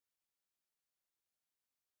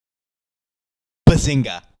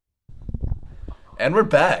Bazinga. And we're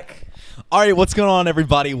back. All right, what's going on,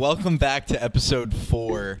 everybody? Welcome back to episode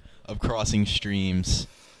 4 of Crossing Streams.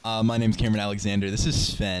 My name's Cameron Alexander. This is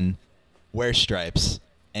Sven, Wear Stripes.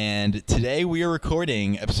 And today we are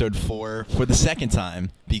recording episode 4 for the second time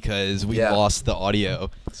because we lost the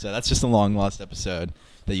audio. So that's just a long-lost episode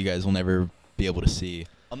that you guys will never be able to see.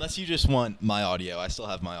 Unless you just want my audio. I still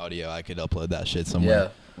have my audio. I could upload that shit somewhere. Yeah,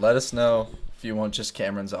 let us know if you want just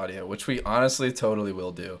Cameron's audio, which we honestly totally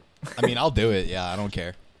will do. I mean, I'll do it. Yeah, I don't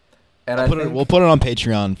care. And we'll put it on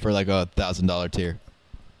Patreon for like a $1,000 tier.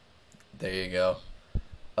 There you go.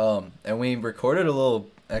 And we recorded a little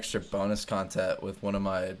extra bonus content with one of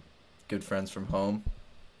my good friends from home.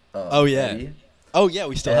 Oh yeah. Eddie. Oh yeah,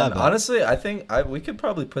 we still have that. Honestly, I think we could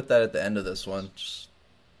probably put that at the end of this one. Just,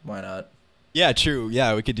 why not? Yeah, true.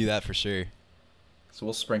 Yeah, we could do that for sure. So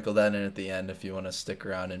we'll sprinkle that in at the end if you want to stick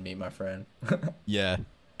around and meet my friend. Yeah.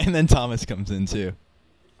 And then Thomas comes in too.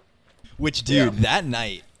 Which, dude, that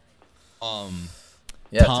night,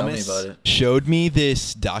 yeah, Thomas tell me about it. showed me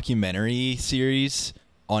this documentary series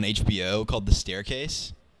on HBO called The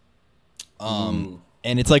Staircase. And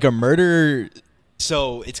it's like a murder.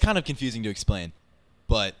 So it's kind of confusing to explain,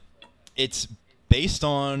 but it's based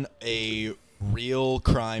on a real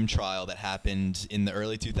crime trial that happened in the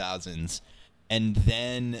early 2000s. And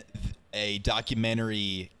then a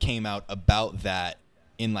documentary came out about that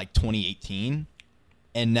in like 2018.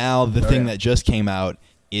 And now the thing that just came out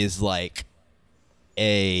is like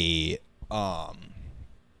a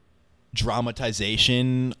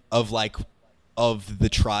dramatization of the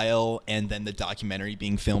trial and then the documentary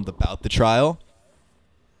being filmed about the trial,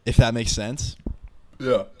 if that makes sense.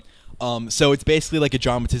 Yeah. So it's basically like a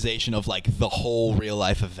dramatization of like the whole real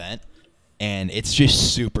life event, and it's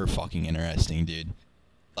just super fucking interesting, dude.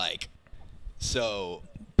 Like, so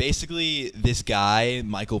basically this guy,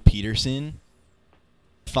 Michael Peterson,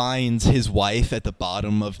 finds his wife at the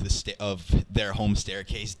bottom of of their home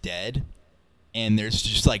staircase dead, and there's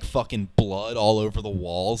just like fucking blood all over the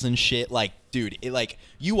walls and shit. Like, dude,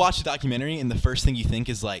 you watch the documentary and the first thing you think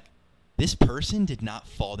is like, this person did not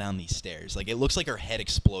fall down these stairs. Like, it looks like her head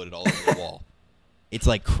exploded all over the wall. It's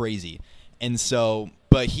like crazy. And so,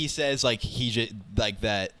 but he says like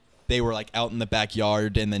that they were like out in the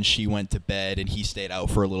backyard, and then she went to bed and he stayed out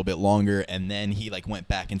for a little bit longer, and then he like went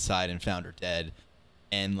back inside and found her dead.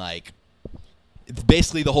 And like,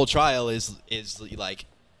 basically the whole trial is like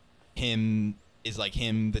him,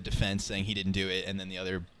 the defense saying he didn't do it, and then the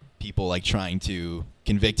other people like trying to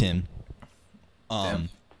convict him. And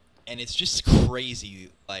it's just crazy.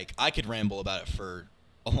 Like, I could ramble about it for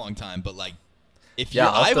a long time, but like,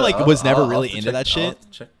 was never really into that shit.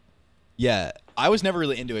 Yeah, I was never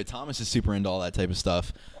really into it. Thomas is super into all that type of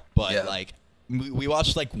stuff, but like, we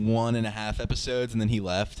watched like 1.5 episodes, and then he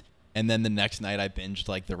left. And then the next night I binged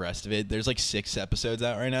like the rest of it. There's like 6 episodes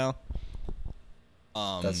out right now.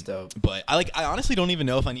 That's dope. But I honestly don't even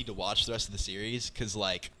know if I need to watch the rest of the series, because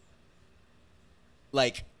like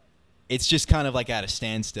it's just kind of like at a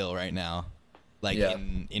standstill right now. Like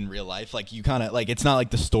in real life, like you kind of like, it's not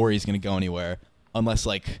like the story's gonna go anywhere unless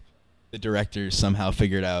like the director somehow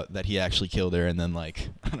figured out that he actually killed her, and then like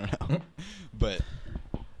I don't know. But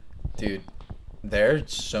dude, there are a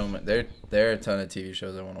ton of TV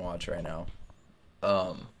shows I want to watch right now.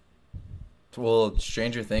 Well,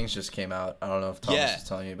 Stranger Things just came out. I don't know if Thomas was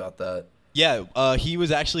telling you about that. Yeah,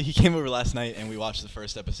 he came over last night and we watched the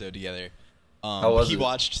first episode together. How was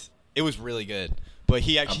it? It was really good, but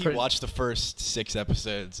he actually watched the first 6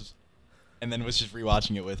 episodes and then was just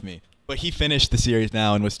rewatching it with me. But he finished the series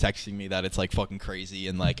now and was texting me that it's like fucking crazy,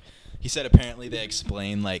 and like he said apparently they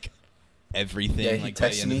explain like everything. Yeah, he like, by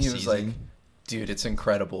the texted end me. of the He was season. like, "Dude, it's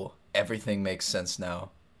incredible. Everything makes sense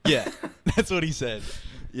now." Yeah, that's what he said.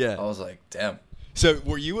 Yeah. I was like, "Damn." So,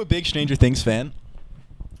 were you a big Stranger Things fan?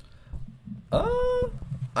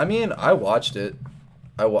 I mean, I watched it.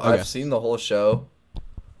 I've seen the whole show.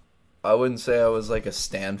 I wouldn't say I was like a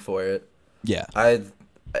stan for it. Yeah. I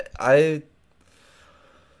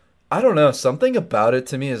don't know. Something about it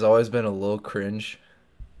to me has always been a little cringe.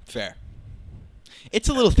 Fair. It's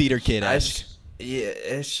a little theater kid-esque. Yeah,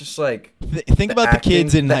 it's just like... Think about the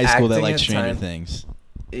kids in high school that like Stranger Things.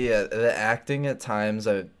 Yeah, the acting at times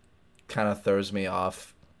kind of throws me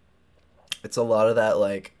off. It's a lot of that,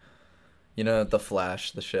 like, you know, The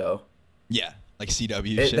Flash, the show. Yeah, like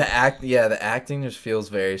CW shit. The acting just feels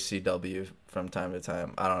very CW from time to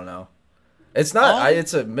time. I don't know. It's not...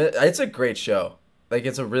 it's a great show. Like,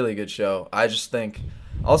 it's a really good show. I just think...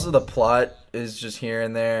 Also, the plot is just here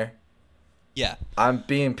and there. Yeah. I'm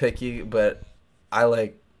being picky, but I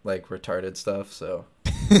like retarded stuff, so...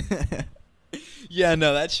 Yeah,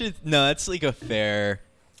 no, that's like a fair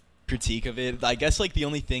critique of it. I guess like the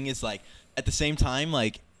only thing is like at the same time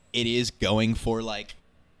like it is going for like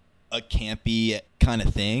a campy kind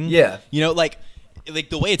of thing. Yeah. You know, like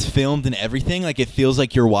the way it's filmed and everything, like it feels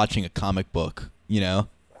like you're watching a comic book, you know?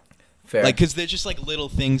 Fair. Like, because there's just, like, little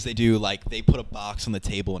things they do. Like, they put a box on the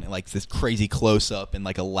table and, it, like, this crazy close-up and,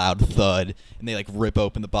 like, a loud thud. And they, like, rip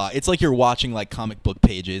open the box. It's like you're watching, like, comic book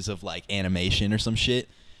pages of, like, animation or some shit.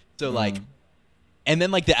 So, like... And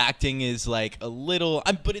then, like, the acting is, like, a little...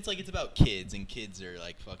 but it's, like, it's about kids. And kids are,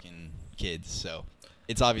 like, fucking kids. So,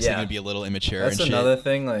 it's obviously going to be a little immature and shit. That's another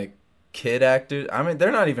thing, like, kid actors... I mean,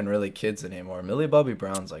 they're not even really kids anymore. Millie Bobby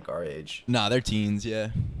Brown's, like, our age. Nah, they're teens, yeah.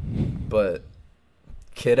 But...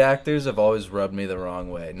 kid actors have always rubbed me the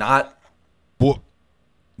wrong way. Not. Well,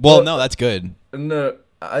 no, that's good. No,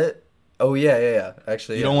 yeah.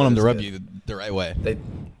 Actually, you don't want them to rub you the right way.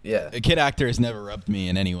 Yeah. A kid actor has never rubbed me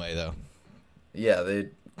in any way, though. Yeah,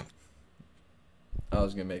 I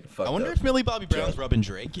was gonna make a fuck. I wonder if Millie Bobby Brown's rubbing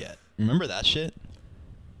Drake yet. Remember that shit,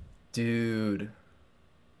 dude?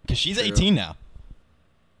 Because she's 18 now.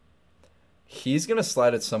 He's gonna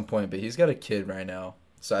slide at some point, but he's got a kid right now.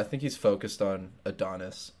 So I think he's focused on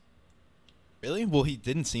Adonis. Really? Well, he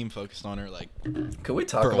didn't seem focused on her, like... Can we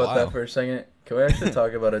talk about that for a second? Can we actually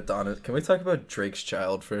talk about Adonis? Can we talk about Drake's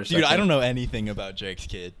child for a second? Dude, I don't know anything about Drake's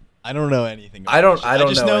kid. I don't know anything about I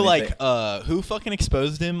just know like, who fucking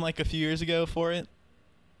exposed him, like, a few years ago for it?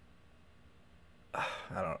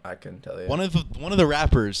 I couldn't tell you. One of the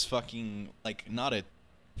rappers fucking, like, I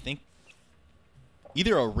think...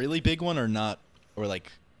 Either a really big one or not, or,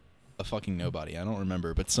 like... a fucking nobody. I don't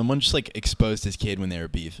remember, but someone just like exposed his kid when they were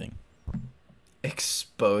beefing.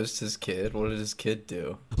 Exposed his kid? What did his kid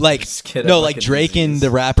do? Like like Drake and the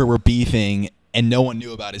rapper were beefing and no one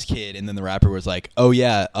knew about his kid, and then the rapper was like, "Oh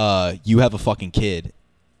yeah, you have a fucking kid."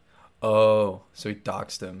 Oh, so he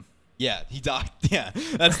doxed him. Yeah, yeah,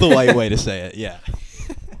 that's the white way to say it. Yeah.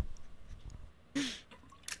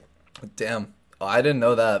 Damn. Oh, I didn't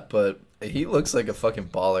know that, but he looks like a fucking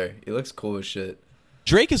baller. He looks cool as shit.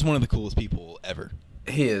 Drake is one of the coolest people ever.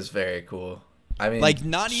 He is very cool. I mean, like,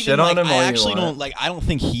 not even like I actually don't like. I don't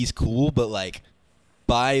think he's cool, but like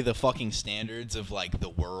by the fucking standards of like the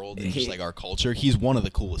world and just like our culture, he's one of the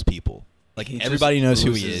coolest people. Like everybody knows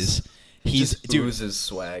who he is. He's oozes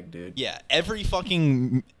swag, dude. Yeah, every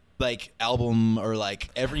fucking like album or like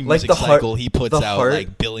every music cycle he puts out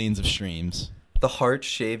like billions of streams. The heart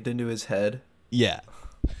shaved into his head. Yeah.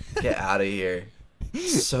 Get out of here.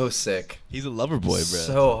 So sick. He's a lover boy, bro.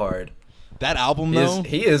 So hard. That album, though...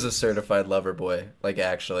 He is a certified lover boy. Like,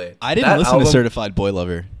 actually. I didn't listen to Certified Boy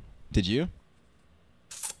Lover. Did you?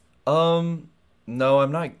 No,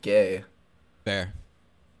 I'm not gay. Fair.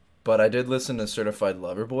 But I did listen to Certified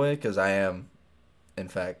Lover Boy, because I am, in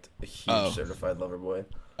fact, a huge certified lover boy.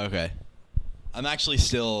 Okay. I'm actually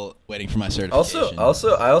still waiting for my certification. I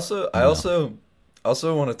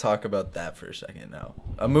also want to talk about that for a second now.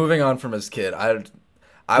 I'm moving on from his kid. I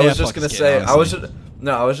was just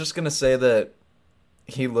gonna say that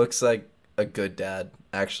he looks like a good dad.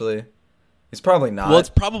 Actually, he's probably not. Well, it's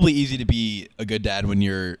probably easy to be a good dad when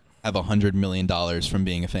you have $100 million from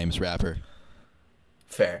being a famous rapper.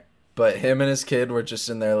 Fair, but him and his kid were just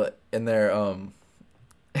in their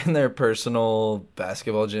personal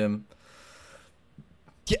basketball gym.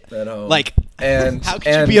 Yeah, like, and how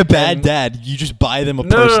could you be a bad dad? You just buy them a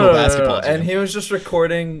personal basketball gym. And he was just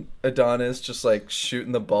recording Adonis just like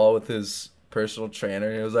shooting the ball with his personal trainer.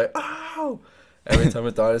 And he was like, "Ow!" Every time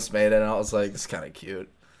Adonis made it, and I was like, "It's kind of cute."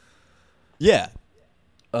 Yeah.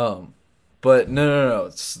 But no.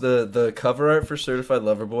 It's the cover art for Certified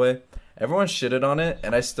Lover Boy. Everyone shitted on it,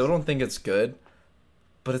 and I still don't think it's good.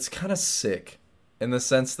 But it's kind of sick, in the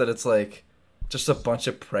sense that it's like just a bunch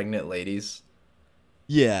of pregnant ladies.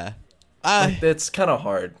 Yeah. It's kind of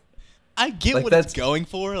hard. I get like what it's going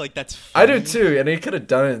for. Like, that's funny. I do too, and he could have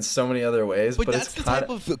done it in so many other ways. But that's the type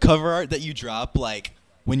of cover art that you drop, like,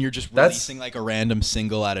 when you're just releasing, like, a random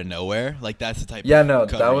single out of nowhere. Like, that's the type of cover no,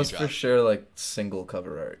 that was for sure, like, single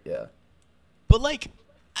cover art, yeah. But, like,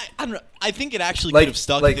 I don't know. I think it actually could have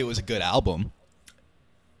stuck if it was a good album.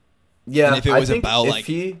 Yeah, and if it was about, like,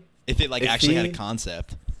 if it actually had a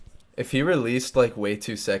concept. If he released, like, Way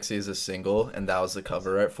Too Sexy as a single, and that was the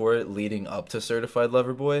cover art for it, leading up to Certified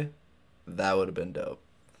Lover Boy, that would have been dope.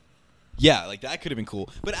 Yeah, like, that could have been cool.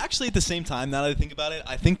 But actually, at the same time, now that I think about it,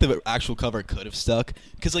 I think the actual cover could have stuck.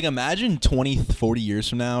 Because, like, imagine 20, 40 years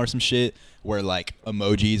from now or some shit where, like,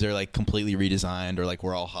 emojis are, like, completely redesigned or, like,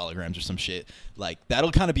 we're all holograms or some shit. Like,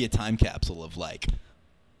 that'll kind of be a time capsule of, like...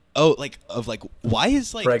 why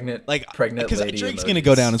is, like... Pregnant because Drake's going to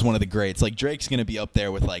go down as one of the greats. Like, Drake's going to be up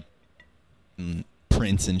there with, like...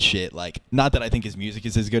 Prince and shit. Like, not that I think his music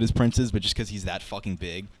is as good as Prince's, but just because he's that fucking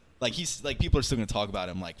big. Like, he's like, people are still gonna talk about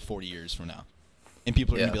him like 40 years from now, and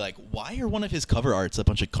people are gonna be like, why are one of his cover arts a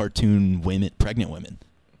bunch of cartoon women, pregnant women?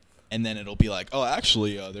 And then it'll be like, oh,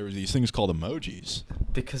 actually, there were these things called emojis.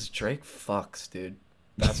 Because Drake fucks, dude.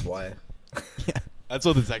 That's why. Yeah, that's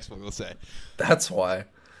what the textbook will say. That's why.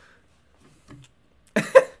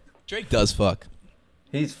 Drake does fuck.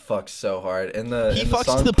 He's fucked so hard. He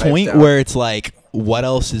fucks to the point where it's like, what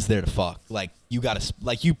else is there to fuck? Like, you gotta,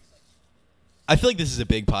 like, you. I feel like this is a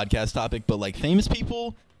big podcast topic, but like, famous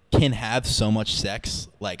people can have so much sex.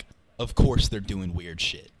 Like, of course they're doing weird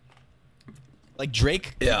shit. Like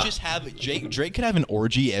Drake could just have Drake could have an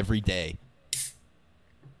orgy every day.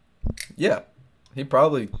 Yeah, he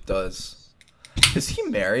probably does. Is he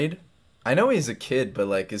married? I know he's a kid, but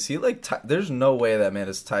like, is he like? There's no way that man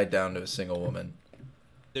is tied down to a single woman.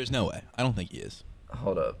 There's no way. I don't think he is.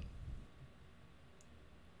 Hold up.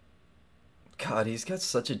 God, he's got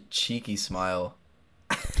such a cheeky smile.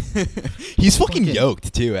 He's fucking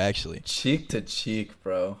yoked too, actually. Cheek to cheek,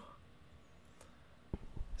 bro.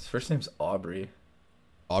 His first name's Aubrey.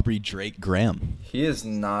 Aubrey Drake Graham. He is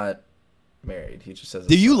not married. He just has.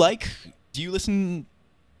 Do you listen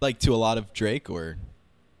like to a lot of Drake or?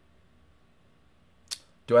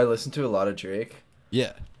 Do I listen to a lot of Drake?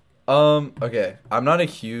 Yeah. Okay. I'm not a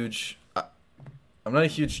huge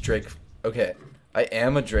Drake. Okay. I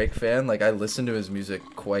am a Drake fan. Like, I listen to his music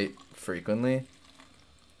quite frequently.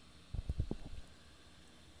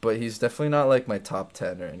 But he's definitely not like my top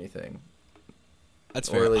 10 or anything. That's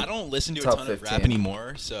fair. Like I don't listen to a ton 15. Of rap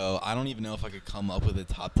anymore, so I don't even know if I could come up with a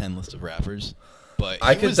top 10 list of rappers. But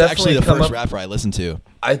he was actually the first rapper I listened to.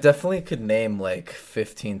 I definitely could name like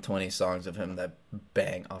 15, 20 songs of him that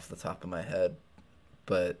bang off the top of my head.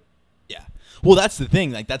 But yeah. Well, that's the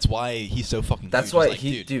thing. Like, that's why he's so fucking huge. That's why like,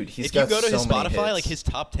 he's if got you go to so his many Spotify, hits. like his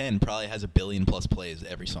top 10 probably has 1 billion plus plays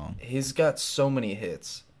every song. He's got so many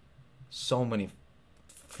hits. So many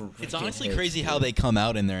It's honestly hits, crazy dude. how they come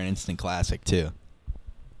out and they're an instant classic too.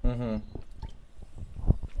 Mm-hmm.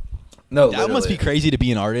 No, that must be crazy to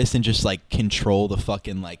be an artist and just like control the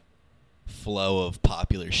fucking like flow of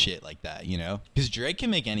popular shit like that, you know? Because Drake can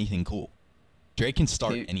make anything cool. Drake can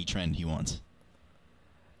start any trend he wants.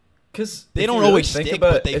 Because they don't always stick,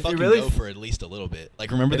 but they fucking go for at least a little bit. Like,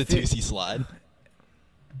 remember the 2C slide?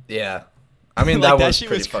 Yeah. I mean, like, that was shit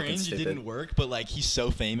was fucking cringe. stupid. It didn't work, but like he's so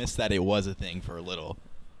famous that it was a thing for a little.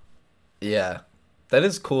 Yeah. That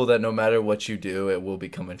is cool that no matter what you do, it will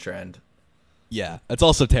become a trend. Yeah. That's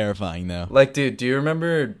also terrifying, though. Like, dude, do you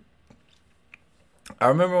remember... I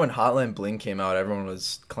remember when Hotline Bling came out, everyone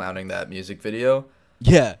was clowning that music video.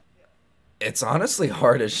 Yeah. It's honestly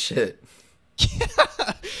hard as shit.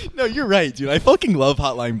 No, you're right, dude. I fucking love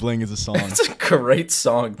Hotline Bling as a song. It's a great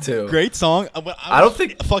song, too. Great song. I don't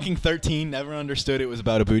think... fucking 13, never understood it was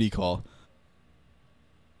about a booty call.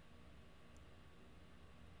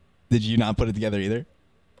 Did you not put it together either?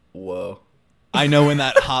 Whoa. I know in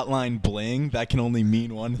that Hotline Bling, that can only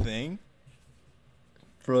mean one thing.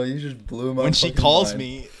 Bro, you just blew my When she calls mind.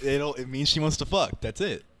 me, it means she wants to fuck. That's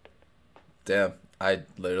it. Damn. I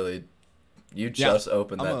literally... You just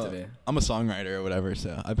opened that to me. I'm a songwriter or whatever,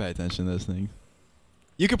 so I pay attention to those things.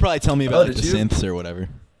 You could probably tell me about like, the synths or whatever.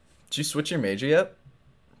 Did you switch your major yet?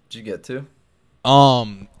 Did you get to?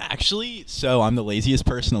 Actually, so I'm the laziest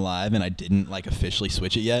person alive, and I didn't like officially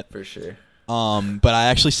switch it yet. For sure. But I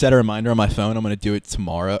actually set a reminder on my phone. I'm gonna do it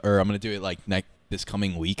tomorrow, or I'm gonna do it like this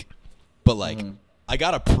coming week. But like, I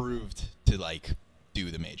got approved to like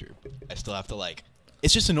do the major. I still have to like.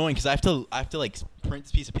 It's just annoying because I have to like print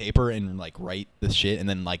this piece of paper and like write this shit and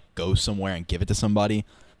then like go somewhere and give it to somebody.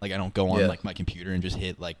 Like I don't go on like my computer and just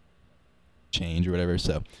hit like change or whatever.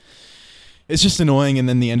 So it's just annoying. And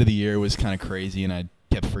then the end of the year was kind of crazy and I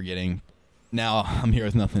kept forgetting. Now I'm here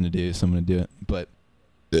with nothing to do, so I'm gonna do it. But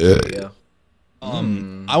yeah.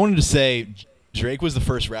 I wanted to say Drake was the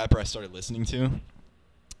first rapper I started listening to,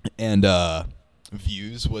 and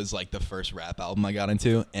Views was like the first rap album I got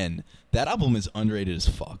into, and that album is underrated as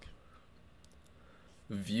fuck.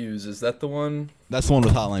 Views, is that the one? That's the one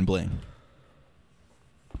with Hotline Bling.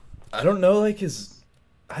 I don't know, like his...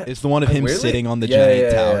 It's the one of him sitting on the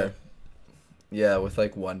giant tower. Yeah, with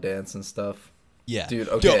like One Dance and stuff. Yeah. Dude,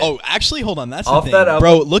 okay. Oh, actually, hold on. That's Off the thing. that album,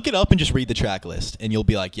 bro, look it up and just read the track list, and you'll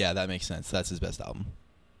be like, yeah, that makes sense. That's his best album.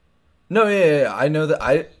 No, yeah. I know that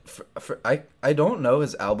I don't know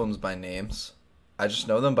his albums by names. I just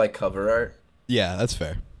know them by cover art. Yeah, that's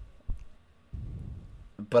fair.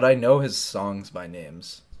 But I know his songs by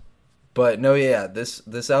names. But no, yeah,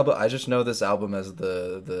 this album, I just know this album as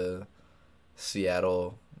the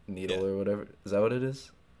Seattle Needle or whatever. Is that what it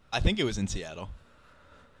is? I think it was in Seattle.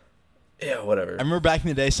 Yeah, whatever. I remember back in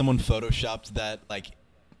the day, someone photoshopped that like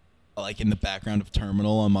in the background of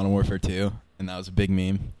Terminal on Modern Warfare 2, and that was a big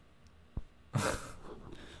meme.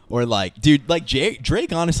 Or like, dude, like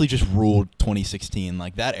Drake honestly just ruled 2016.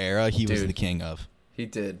 Like that era, he was the king of. He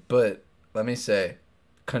did, but let me say,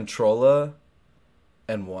 Controlla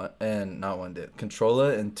and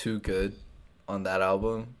Controlla and Too Good on that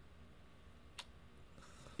album.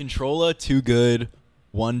 Controlla, Too Good,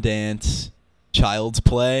 One Dance, Child's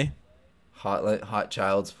Play. Hot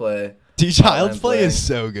Child's Play. Dude, Child's Play is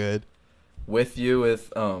so good. With You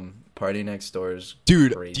with Party Next Door's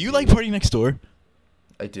dude, crazy. Do you like Party Next Door?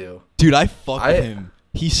 I do. Dude, I fuck with him.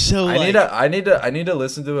 He's so I need to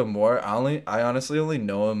listen to him more. I honestly only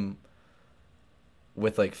know him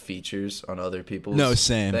with like features on other people's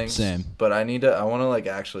things. But I want to like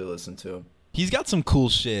actually listen to him. He's got some cool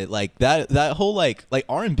shit. Like that whole like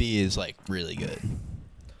R&B is like really good.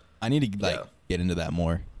 I need to get into that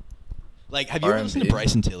more. Like, have you ever listened to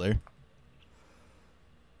Bryson Tiller?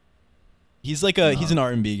 He's like he's an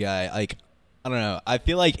R&B guy. Like, I don't know. I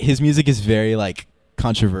feel like his music is very like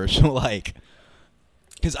controversial, like,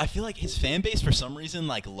 because I feel like his fan base for some reason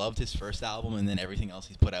like loved his first album, and then everything else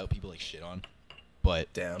he's put out people like shit on.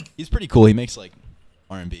 But damn, he's pretty cool. He makes like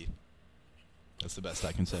R&B. That's the best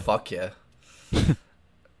I can say. Fuck yeah.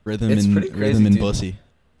 Rhythm and bussy.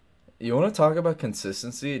 You want to talk about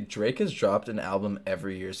consistency? Drake has dropped an album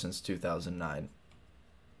every year since 2009.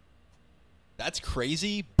 That's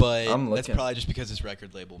crazy, but that's probably just because his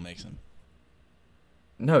record label makes him.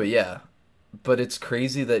 No, yeah. But it's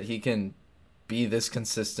crazy that he can be this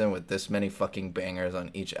consistent with this many fucking bangers on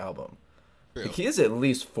each album. Like, he has at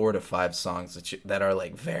least 4 to 5 songs that are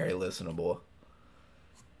like very listenable.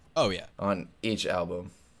 Oh yeah. On each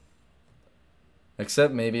album.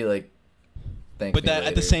 Except maybe like But that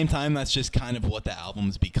at the same time, that's just kind of what the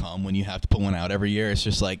albums become when you have to put one out every year. It's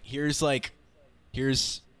just like here's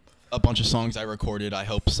a bunch of songs I recorded. I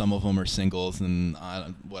hope some of them are singles, and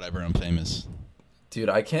whatever, I'm famous. Dude,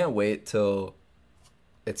 I can't wait till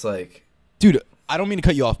it's like... Dude, I don't mean to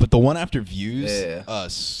cut you off, but the one after Views,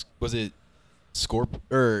 was it Scorpion?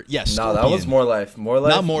 No, that was More Life.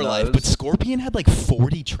 Not More Life, but Scorpion had like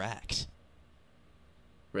 40 tracks.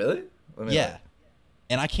 Really? Yeah.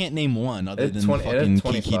 And I can't name one other than fucking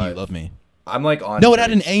Kiki, Do You Love Me? I'm like on... No, it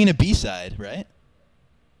had an A and a B side, right?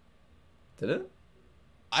 Did it?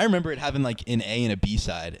 I remember it having like an A and a B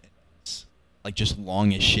side. It's like just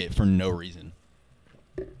long as shit for no reason.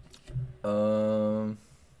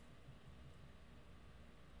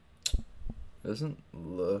 Doesn't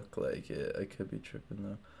look like it. I could be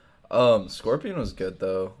tripping though. Scorpion was good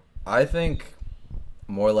though. I think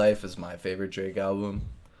More Life is my favorite Drake album.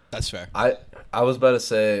 That's fair. I was about to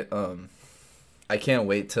say, I can't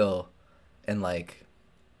wait till in like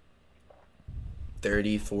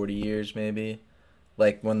 30, 40 years maybe.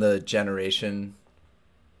 Like when the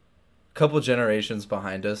couple generations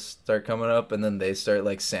behind us start coming up, and then they start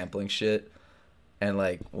like sampling shit, and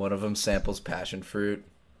like one of them samples Passion Fruit.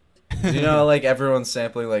 You know, like everyone's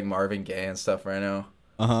sampling like Marvin Gaye and stuff right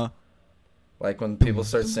now. Like when people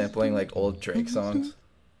start sampling like old Drake songs.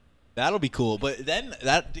 That'll be cool, but then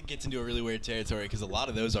that gets into a really weird territory because a lot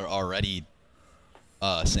of those are already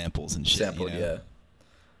samples and shit. Sampled, yeah.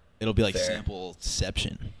 It'll be like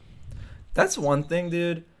sampleception. That's one thing,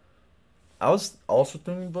 dude. I was also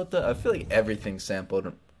thinking about that. I feel like everything's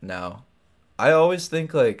sampled now. I always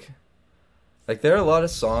think like there are a lot of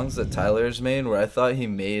songs that Tyler's made where I thought he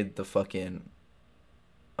made the fucking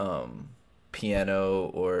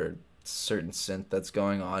piano or certain synth that's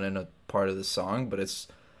going on in a part of the song, but it's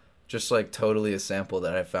just like totally a sample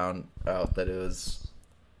that I found out that it was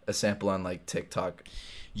a sample on like TikTok.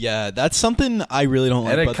 Yeah, that's something I really don't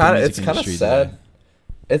like about the music industry. It's kind of sad. Today.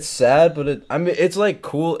 It's sad, but it's like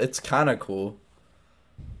cool. It's kind of cool.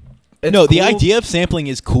 The idea of sampling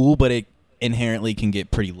is cool, but it inherently can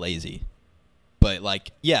get pretty lazy. But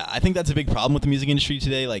like, yeah, I think that's a big problem with the music industry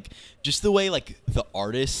today. Like, just the way like the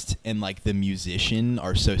artist and like the musician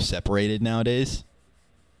are so separated nowadays.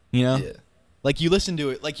 You know? Yeah. Like you listen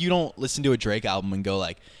to it, like you don't listen to a Drake album and go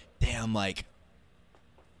like, damn, like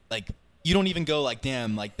you don't even go like,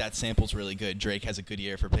 damn, like that sample's really good. Drake has a good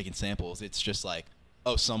ear for picking samples. It's just like,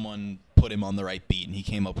 oh, someone put him on the right beat and he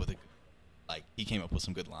came up with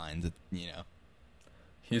some good lines. You know.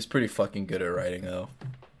 He's pretty fucking good at writing though.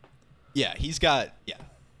 Yeah, he's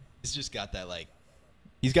just got that like,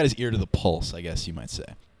 he's got his ear to the pulse, I guess you might say.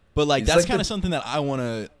 But like that's kind of something that I want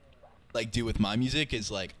to like do with my music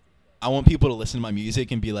is like. I want people to listen to my music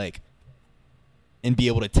and be like, and be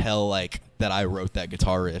able to tell like that I wrote that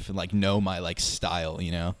guitar riff and like know my like style,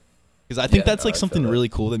 you know? Because I think that's like something really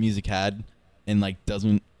cool that music had and like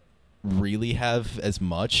doesn't really have as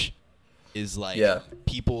much is like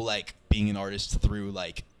people like being an artist through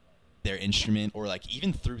like their instrument or like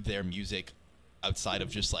even through their music outside of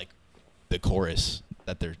just like the chorus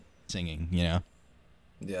that they're singing, you know?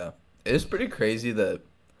 Yeah. It's pretty crazy that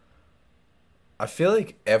I feel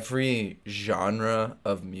like every genre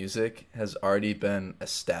of music has already been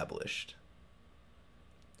established.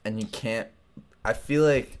 And you can't, I feel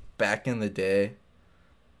like back in the day,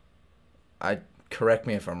 correct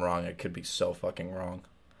me if I'm wrong, I could be so fucking wrong.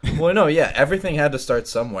 Well, no, yeah, everything had to start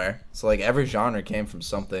somewhere. So like every genre came from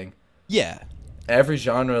something. Yeah. Every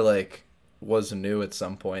genre like was new at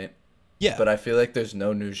some point. Yeah. But I feel like there's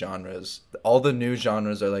no new genres. All the new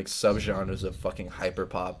genres are like subgenres of fucking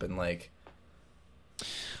hyperpop and like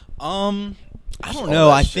I don't know.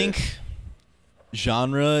 I think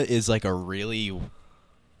genre is like a really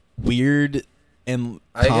weird and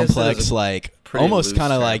complex, like almost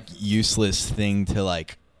kind of like useless thing to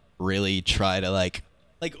like really try to like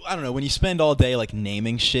I don't know, when you spend all day like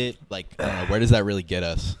naming shit, like I don't know, where does that really get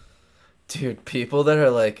us? Dude, people that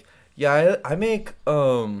are like, yeah, I make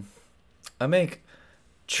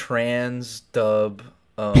trans dub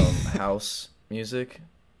house music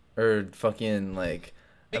or fucking like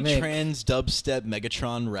I make trans dubstep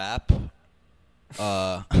Megatron rap.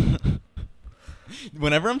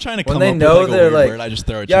 Whenever I'm trying to come up with like a weird word, I just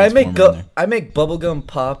throw a transformer in there. I make bubblegum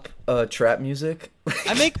pop trap music.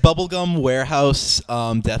 I make bubblegum warehouse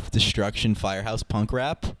death destruction firehouse punk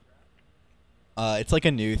rap. It's like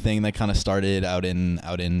a new thing that kind of started out in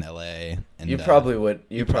LA. And you probably would.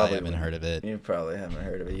 You probably haven't heard of it. You probably haven't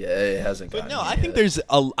heard of it. Yeah, it hasn't. But no, I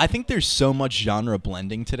think there's so much genre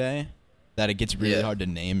blending today that it gets really hard to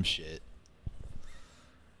name shit.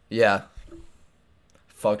 Yeah.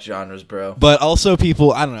 Fuck genres, bro. But also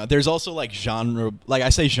people, I don't know. There's also like genre, like I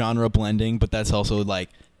say genre blending, but that's also like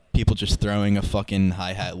people just throwing a fucking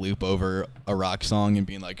hi-hat loop over a rock song and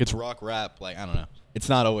being like, it's rock rap. Like, I don't know. It's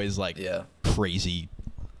not always like crazy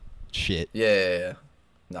shit. Yeah.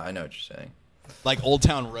 No, I know what you're saying. Like Old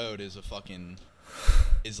Town Road is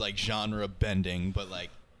like genre bending, but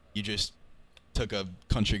like you just took a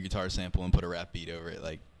country guitar sample and put a rap beat over it.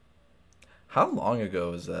 Like, how long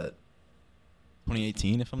ago was that?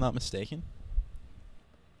 2018, if I'm not mistaken.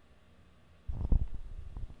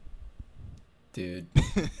 Dude,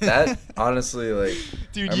 that honestly, like,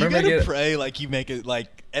 dude, you gotta pray like you make it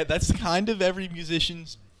like that's kind of every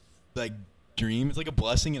musician's like dream. It's like a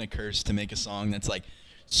blessing and a curse to make a song that's like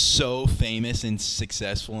so famous and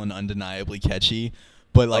successful and undeniably catchy,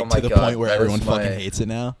 but like to the point where everyone fucking hates it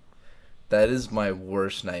now. That is my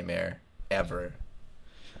worst nightmare ever.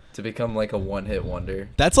 To become like a one-hit wonder.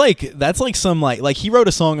 That's like some like he wrote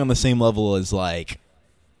a song on the same level as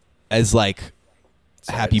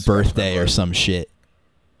Happy Birthday or some shit.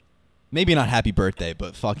 Maybe not Happy Birthday,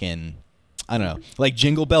 but fucking I don't know, like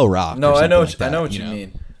Jingle Bell Rock. No, I know what you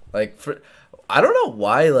mean. Like I don't know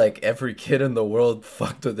why like every kid in the world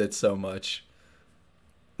fucked with it so much.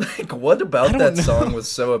 Like what about that song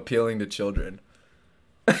was so appealing to children?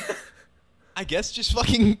 I guess just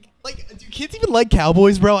fucking like, do kids even like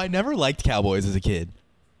cowboys, bro? I never liked cowboys as a kid.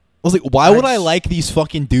 I was like, why would I like these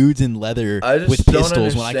fucking dudes in leather with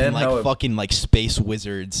pistols when I can like fucking like space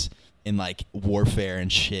wizards in like warfare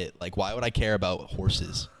and shit? Like, why would I care about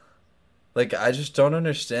horses? Like, I just don't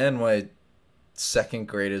understand why second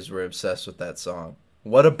graders were obsessed with that song.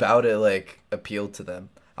 What about it like appealed to them?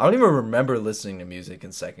 I don't even remember listening to music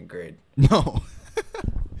in second grade. No.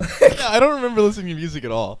 Yeah, I don't remember listening to music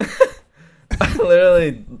at all. I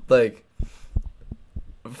literally, like,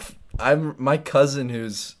 my cousin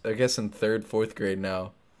who's, I guess, in 3rd, 4th grade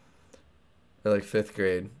now, or, like, 5th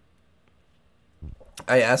grade,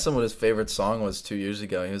 I asked him what his favorite song was 2 years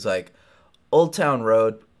ago, and he was like, Old Town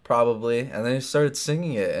Road, probably, and then he started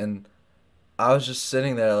singing it, and I was just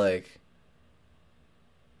sitting there, like,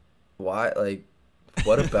 why, like,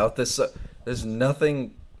 what about this? There's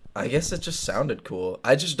nothing, I guess it just sounded cool.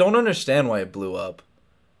 I just don't understand why it blew up.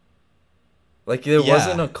 Like it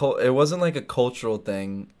wasn't like a cultural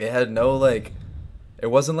thing. It had no like, it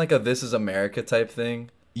wasn't like a This Is America type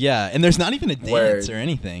thing. Yeah, and there's not even a dance or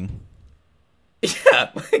anything.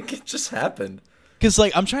 Yeah, like it just happened. Cause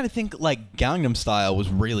like I'm trying to think, like Gangnam Style was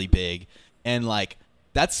really big, and like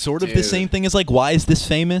that's sort of the same thing as like Why Is This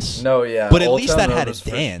Famous? No, yeah, but at least that had a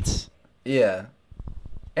dance. Yeah,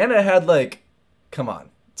 and it had like, come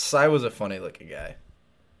on, Psy was a funny looking guy.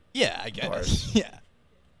 Yeah, I guess. Yeah.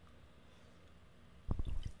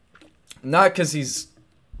 Not because he's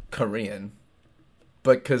Korean,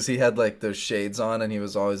 but because he had like those shades on and he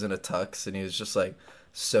was always in a tux and he was just like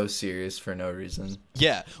so serious for no reason.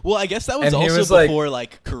 Yeah, well, I guess that was also before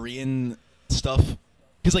like Korean stuff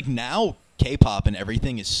because like now K-pop and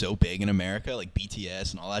everything is so big in America, like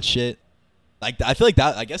BTS and all that shit. Like I feel like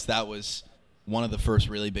that. I guess that was one of the first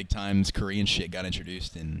really big times Korean shit got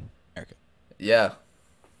introduced in America. Yeah,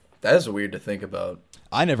 that is weird to think about.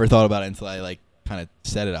 I never thought about it until I like kind of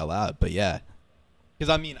said it out loud. But yeah, because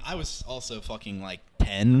I mean, I was also fucking like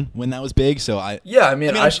 10 when that was big. So I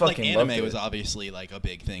fucking like anime loved it. was obviously like a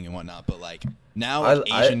big thing and whatnot. But like now,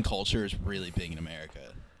 like, Asian culture is really big in America.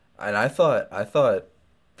 And I thought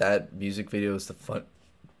that music video was that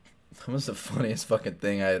was the funniest fucking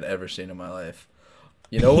thing I had ever seen in my life.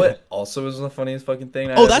 You know what also was the funniest fucking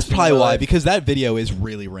thing I that's probably why, because that video is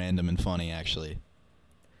really random and funny, actually.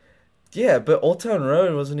 Yeah, but Old Town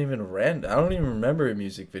Road wasn't even random. I don't even remember a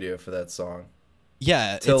music video for that song.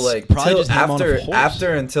 Yeah, till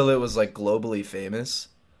after until it was like globally famous.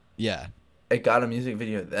 Yeah. It got a music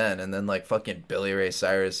video then, and then like fucking Billy Ray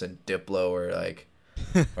Cyrus and Diplo were like,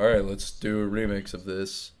 all right, let's do a remix of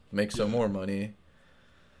this, make some more money.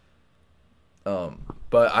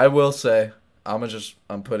 But I will say, I'm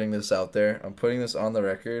putting this out there. I'm putting this on the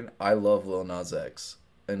record. I love Lil Nas X,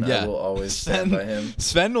 and I will always stand by him.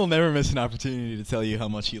 Sven will never miss an opportunity to tell you how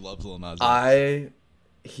much he loves Lil Nas X. I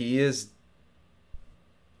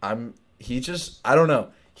don't know.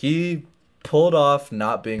 He pulled off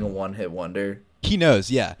not being a one-hit wonder. He knows,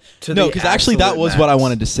 yeah. No, because actually that was what I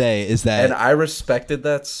wanted to say, is that... And I respected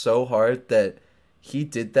that so hard that he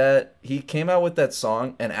did that. He came out with that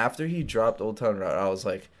song, and after he dropped Old Town Road, I was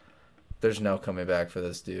like, there's no coming back for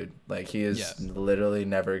this dude. Like, he is literally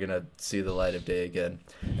never going to see the light of day again.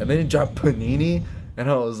 And then he dropped Panini, and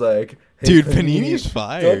I was like... Hey, dude, Panini's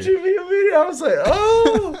fire. Don't you be a video? I was like,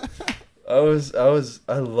 oh!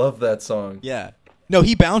 I love that song. Yeah. No,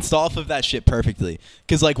 he bounced off of that shit perfectly.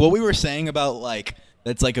 Because, like, what we were saying about, like,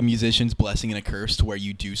 that's like a musician's blessing and a curse, to where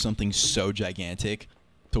you do something so gigantic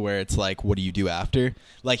to where it's like, what do you do after?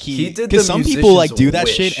 Like, he did, because some people, like, do that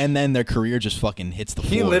shit and then their career just fucking hits the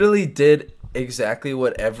floor. He literally did exactly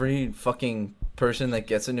what every fucking person that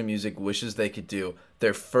gets into music wishes they could do.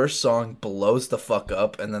 Their first song blows the fuck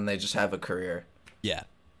up, and then they just have a career. Yeah.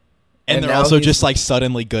 And they're also just, like,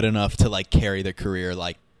 suddenly good enough to, like, carry their career,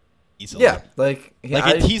 like, easily. Yeah, like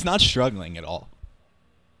he's not struggling at all.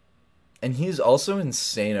 And he's also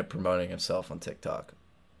insane at promoting himself on TikTok.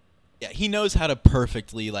 Yeah, he knows how to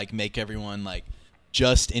perfectly, like, make everyone, like,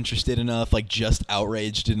 just interested enough, like, just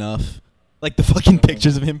outraged enough. Like, the fucking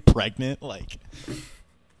pictures of him pregnant, like,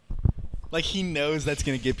 he knows that's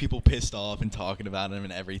gonna get people pissed off and talking about him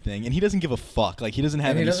and everything, and he doesn't give a fuck. Like, he doesn't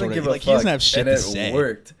have any sort of, like, he doesn't have shit to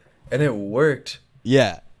say. And it worked.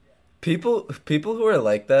 Yeah. People who are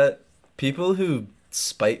like that, people who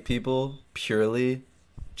spite people purely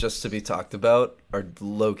just to be talked about, are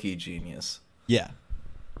low-key genius. Yeah.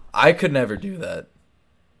 I could never do that,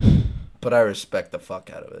 but I respect the fuck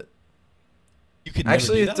out of it. You could never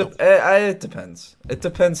do that? It depends. It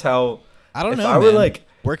depends how... I don't know, I were like...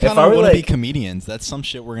 We're kind of want to be comedians. That's some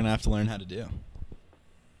shit we're going to have to learn how to do.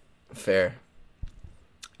 Fair.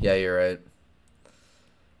 Yeah, you're right.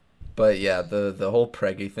 But yeah, the whole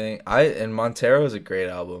preggy thing. And Montero is a great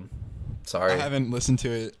album. Sorry. I haven't listened to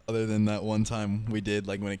it other than that one time we did,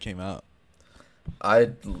 like, when it came out.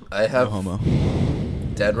 I have... No homo.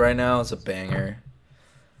 Dead Right Now is a banger.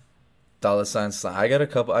 $sign Slime. I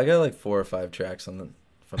got like 4 or 5 tracks from the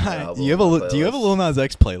album. Do you have a Lil Nas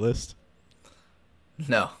X playlist?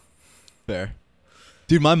 No. Fair.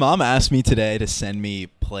 Dude, my mom asked me today to send me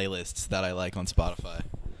playlists that I like on Spotify.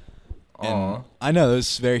 And I know, that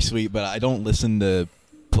was very sweet, but I don't listen to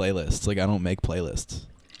playlists. Like, I don't make playlists.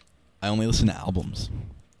 I only listen to albums.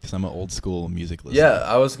 Because I'm an old school music listener. Yeah,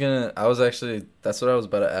 that's what I was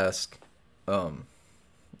about to ask.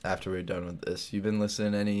 After we're done with this, you've been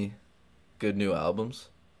listening to any good new albums?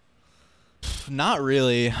 Not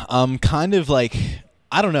really. Kind of like,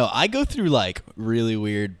 I don't know. I go through like really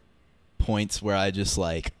weird points where I just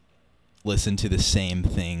like listen to the same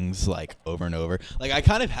things like over and over. Like, I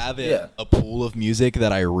kind of have a pool of music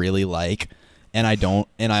that I really like, and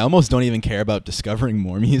I almost don't even care about discovering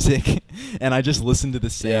more music, and I just listen to the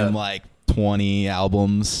same like 20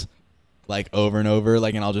 albums like over and over,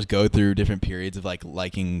 like, and I'll just go through different periods of like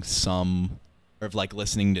liking some, or of like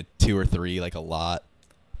listening to 2 or 3 like a lot.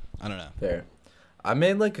 I don't know. Fair. I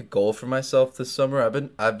made like a goal for myself this summer.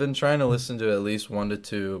 I've been trying to listen to at least 1 to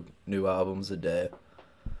 2 new albums a day.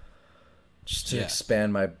 Just to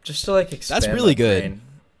expand my That's really good. brain.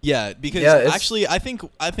 Yeah, because actually I think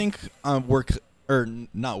we're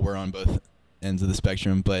on both ends of the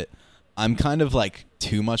spectrum, but I'm kind of like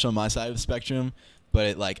too much on my side of the spectrum.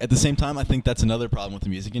 But like at the same time, I think that's another problem with the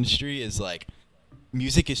music industry, is like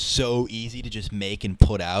music is so easy to just make and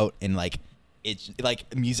put out, and like it's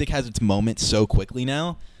like music has its moments so quickly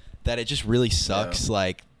now that it just really sucks. Yeah.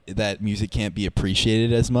 Like that music can't be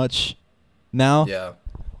appreciated as much now. Yeah.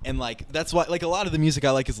 And like that's why like a lot of the music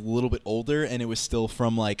I like is a little bit older, and it was still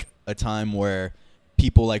from like a time where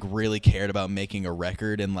people like really cared about making a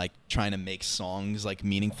record and like trying to make songs like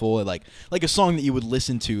meaningful, and like a song that you would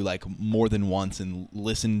listen to like more than once and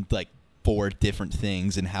listen like for different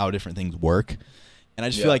things and how different things work. And I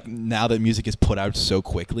just feel like now that music is put out so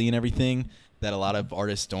quickly and everything that a lot of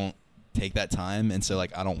artists don't take that time, and so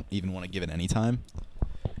like I don't even want to give it any time.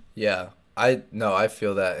 Yeah. I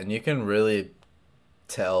feel that, and you can really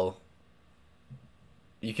tell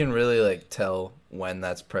like tell when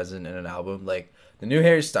that's present in an album. Like the new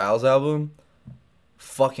Harry Styles album,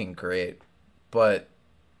 fucking great, but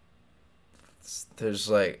there's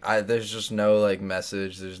there's just no like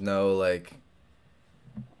message. There's no like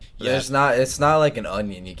there's not. It's not like an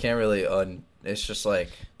onion. You can't really It's just like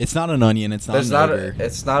It's not an onion. It's not there's an not ogre.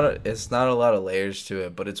 it's not a lot of layers to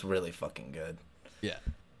it, but it's really fucking good. Yeah,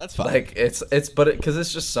 that's fine. Like because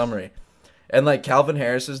it's just summary. And like Calvin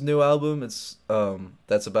Harris's new album, it's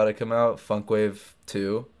that's about to come out, Funkwave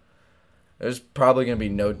 2. There's probably gonna be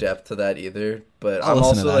no depth to that either. But I'll I'm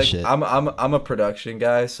listen to also that like shit. I'm a production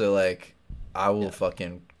guy, so like I will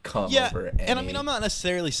fucking come Yeah, over any. and I mean I'm not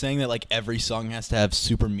necessarily saying that like every song has to have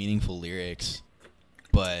super meaningful lyrics,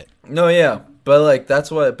 but No, yeah, but like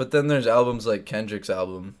that's what. But then there's albums like Kendrick's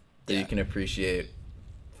album that Yeah. you can appreciate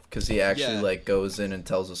because he actually Yeah. like goes in and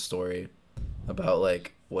tells a story about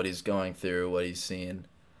like what he's going through, what he's seeing,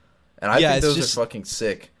 and I Yeah, think it's those just- are fucking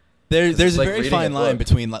sick. there's it's a like very reading fine a line book.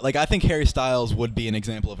 between like I think Harry Styles would be an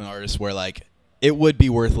example of an artist where like it would be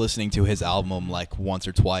worth listening to his album like once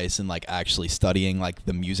or twice and like actually studying like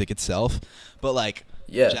the music itself, but like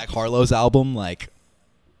Yeah. Jack Harlow's album, like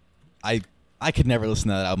I could never listen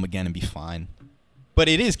to that album again and be fine. But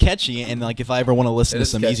it is catchy, and like if I ever want to listen It to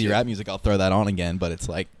is some easy catchy. rap music, I'll throw that on again. But it's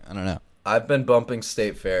like I don't know. I've been bumping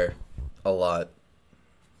State Fair a lot.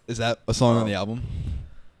 Is that a song on the album?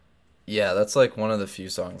 Yeah, that's like one of the few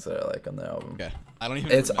songs that I like on the album. Okay, I don't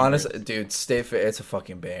even. It's remember honestly, it. dude, State Fair. It's a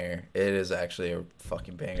fucking banger. It is actually a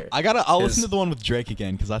fucking banger. I'll His- listen to the one with Drake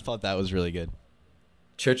again because I thought that was really good.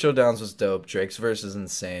 Churchill Downs was dope. Drake's verse is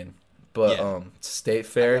insane. But Yeah. State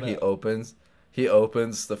Fair, gotta- he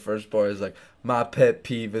opens the first bar is like, my pet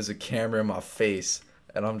peeve is a camera in my face.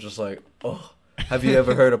 And I'm just like, oh, have you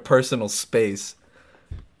ever heard of personal space?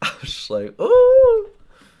 I was just like, oh.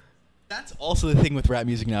 That's also the thing with rap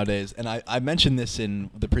music nowadays, and I mentioned this in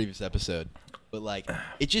the previous episode, but like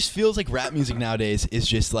it just feels like rap music nowadays is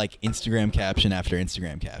just like Instagram caption after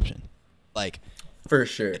Instagram caption, like For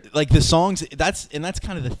sure. like the songs. That's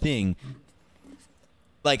kind of the thing.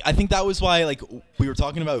 Like I think that was why like we were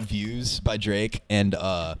talking about Views by Drake, and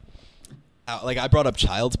like I brought up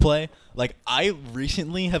Child's Play. Like I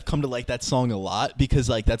recently have come to like that song a lot because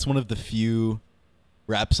like that's one of the few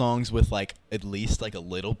rap songs with like at least like a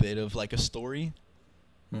little bit of like a story,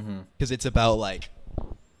 because it's about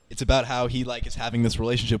how he like is having this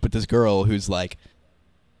relationship with this girl who's like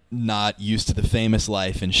not used to the famous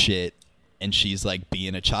life and shit, and she's like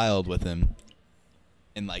being a child with him,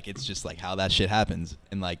 and like it's just like how that shit happens,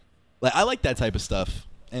 and like I like that type of stuff,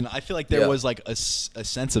 and I feel like there was like a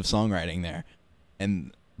sense of songwriting there,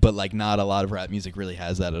 but like not a lot of rap music really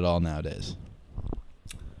has that at all nowadays.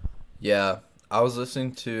 Yeah. I was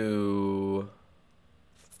listening to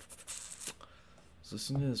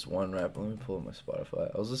this one rap. Let me pull up my Spotify.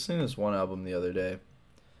 I was listening to this one album the other day.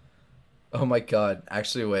 Oh my god.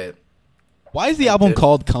 Actually, wait. Why is the album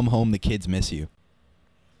called Come Home, the Kids Miss You?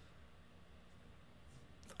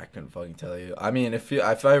 I couldn't fucking tell you. I mean, if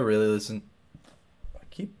I really listen, I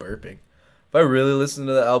keep burping. If I really listen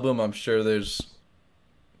to the album, I'm sure there's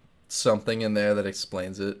something in there that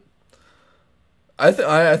explains it. I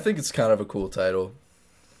think it's kind of a cool title.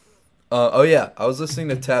 Oh yeah, I was listening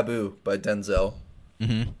to Taboo by Denzel.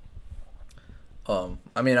 Mm-hmm.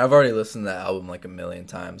 I mean, I've already listened to that album like a million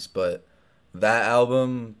times, but that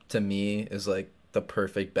album to me is like the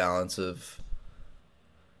perfect balance of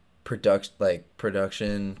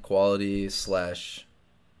production quality /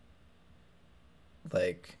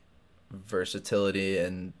 like versatility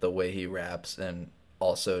and the way he raps, and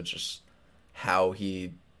also just how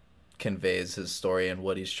he conveys his story and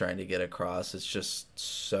what he's trying to get across. It's just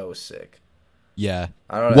so sick. Yeah.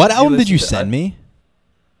 I don't know. What album did you send me?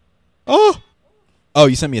 Oh,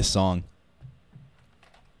 you sent me a song.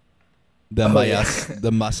 The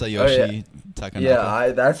Masayoshi Takanaka.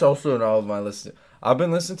 Yeah, that's also an album I listen to. I've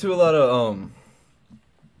been listening to a lot of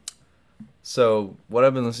So what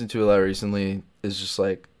I've been listening to a lot recently is just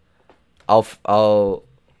like I'm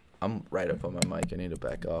right up on my mic. I need to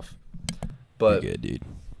back off. You're But good, dude.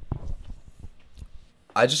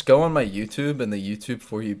 I just go on my YouTube, and the YouTube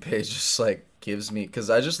For You page just like gives me, because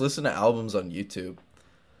I just listen to albums on YouTube.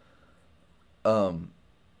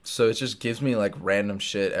 So it just gives me like random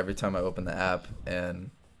shit every time I open the app,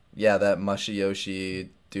 and yeah, that Mushy Yoshi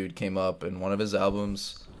dude came up, and one of his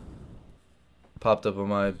albums popped up on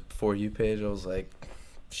my For You page. I was like,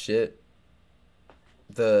 shit.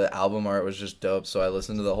 The album art was just dope, so I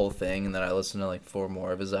listened to the whole thing, and then I listened to like 4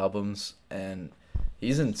 more of his albums, and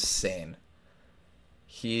he's insane.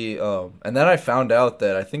 And then I found out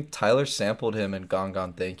that I think Tyler sampled him in Gone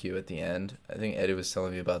Gone Thank You at the end. I think Eddie was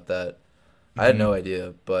telling me about that. I had no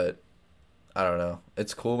idea, but I don't know.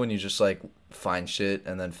 It's cool when you just like find shit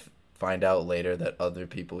and then find out later that other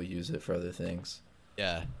people use it for other things.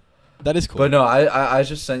 Yeah, that is cool. But no, I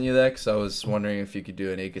just sent you that because I was wondering if you could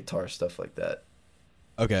do any guitar stuff like that.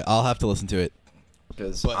 Okay, I'll have to listen to it.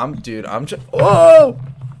 Because I'm just. Whoa!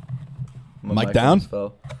 My mic down?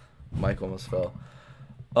 Mic almost fell.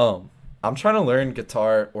 I'm trying to learn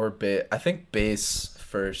guitar or bass. I think bass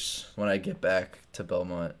first when I get back to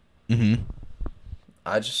Belmont. Mm-hmm.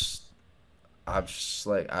 I'm just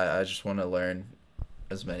like I just want to learn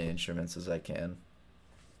as many instruments as I can.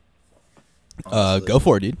 Honestly. Go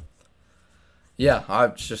for it, dude. Yeah,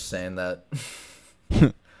 I'm just saying that.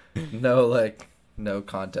 No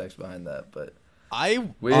context behind that, but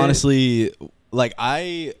honestly, like,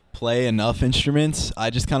 I play enough instruments.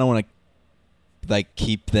 I just kind of want to like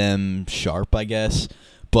keep them sharp, I guess.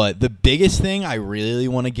 But the biggest thing I really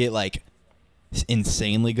want to get like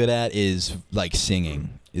insanely good at is like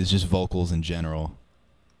singing. Is just vocals in general.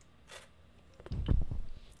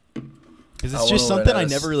 Because it's just something I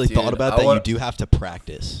never really thought about that you do have to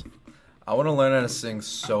practice. I want to learn how to sing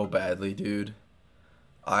so badly, dude.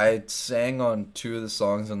 I sang on 2 of the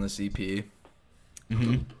songs on this EP.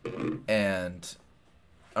 Mm-hmm. And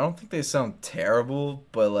I don't think they sound terrible,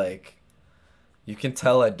 but like you can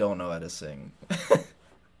tell I don't know how to sing.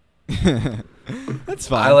 That's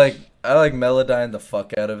fine. I like melodyne the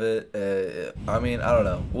fuck out of it. I mean, I don't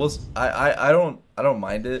know. I don't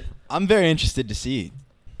mind it. I'm very interested to see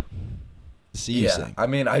you sing. I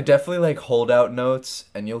mean, I definitely like hold out notes,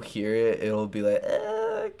 and you'll hear it. It'll be like,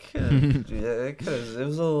 because it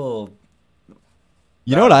was a little.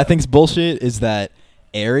 You know what I think's bullshit is that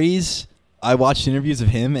Aries. I watched interviews of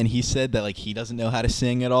him, and he said that like he doesn't know how to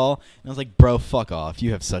sing at all. And I was like, bro, fuck off.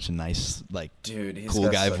 You have such a nice like dude, he's cool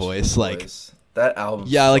got guy such voice. a good Like voice. That album.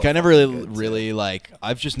 Yeah, like I never really, really like.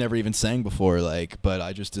 I've just never even sang before. Like, but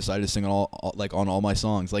I just decided to sing on all my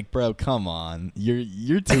songs. Like, bro, come on,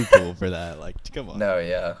 you're too cool for that. Like, come on. No,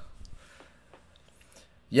 yeah.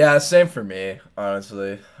 Yeah, same for me.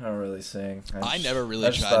 Honestly, I don't really sing. I never really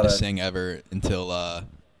tried to sing ever until I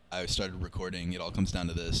started recording. It all comes down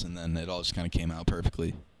to this, and then it all just kind of came out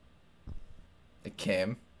perfectly. It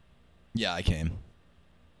came. Yeah, I came.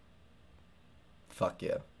 Fuck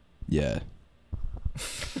yeah. Yeah.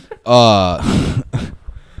 No,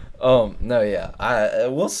 yeah.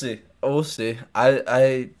 We'll see. We'll see.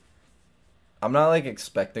 I'm not like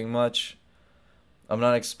expecting much. I'm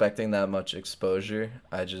not expecting that much exposure.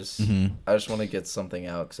 I just want to get something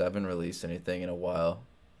out because I haven't released anything in a while.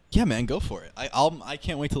 Yeah, man, go for it. I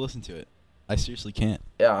can't wait to listen to it. I seriously can't.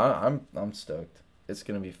 Yeah, I'm stoked. It's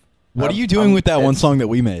gonna be. What are you doing with that one song that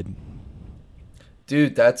we made?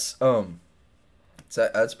 Dude, that's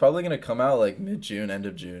probably gonna come out like mid-June, end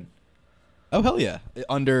of June. Oh hell yeah!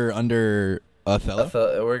 Under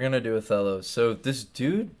Othello. We're gonna do Othello. So this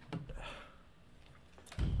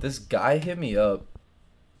guy hit me up.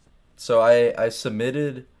 So I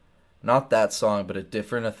submitted, not that song, but a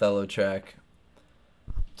different Othello track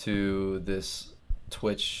to this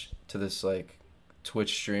Twitch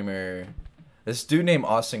streamer. This dude named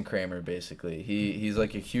Austin Kramer, basically. He's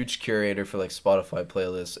like a huge curator for like Spotify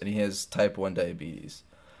playlists, and he has type 1 diabetes.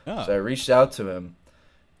 Oh. So I reached out to him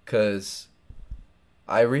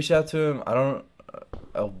I don't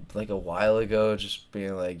like a while ago, just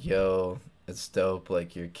being like, yo, it's dope,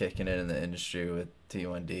 like you're kicking it in the industry with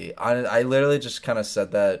T1D. I literally just kind of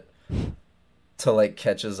said that to like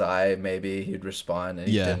catch his eye, maybe he'd respond, and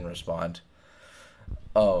he didn't respond.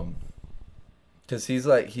 Cause he's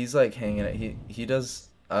like hanging out. He does.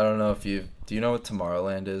 I don't know if do you know what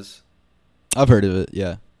Tomorrowland is? I've heard of it.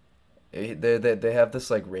 Yeah. They have this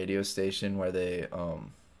like radio station where they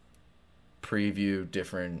preview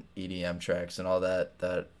different EDM tracks and all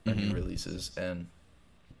that he releases, and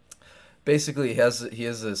basically he has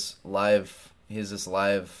this live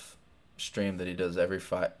stream that he does every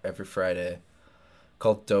Friday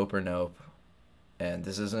called Dope or Nope, and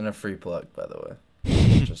this isn't a free plug, by the way.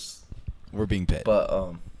 Just we're being paid.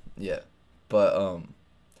 But yeah. But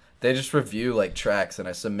they just review like tracks, and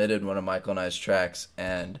I submitted one of Michael and I's tracks,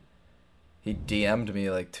 and he DM'd me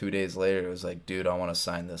like 2 days later. It was like, dude, I want to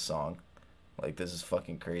sign this song. Like, this is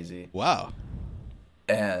fucking crazy. Wow.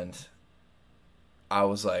 And I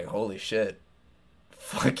was like, holy shit.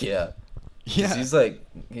 Fuck yeah. Yeah. He's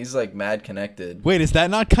like mad connected. Wait, is that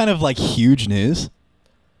not kind of like huge news?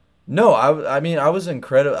 No, I mean, I was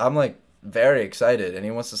incredible. I'm like very excited, and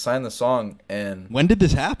he wants to sign the song. And When did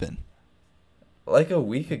this happen? like a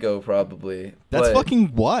week ago, probably. That's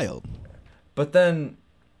fucking wild. But then,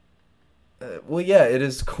 well, yeah, it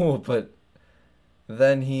is cool. But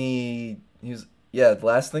then he was, yeah. The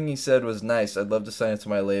last thing he said was, nice. I'd love to sign it to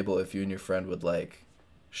my label if you and your friend would like.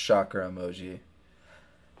 Shocker emoji.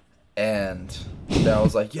 And then I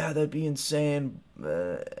was like, yeah, that'd be insane.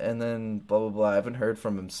 And then blah, blah, blah. I haven't heard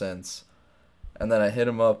from him since. And then I hit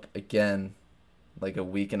him up again like a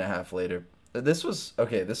week and a half later. This was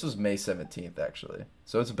May 17th, actually.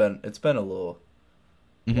 So it's been a little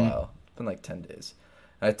while. It's been like 10 days.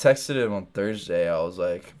 And I texted him on Thursday. I was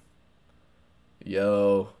like,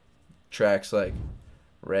 yo, track's like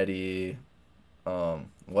ready.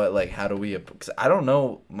 What, like, how do we, because I don't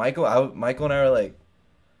know. Michael and I are like,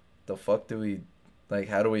 the fuck do we, like,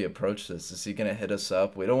 how do we approach this? Is he gonna hit us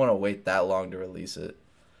up? We don't want to wait that long to release it.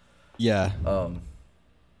 Yeah.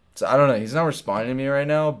 So I don't know. He's not responding to me right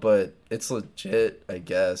now, but it's legit, I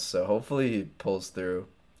guess. So hopefully he pulls through,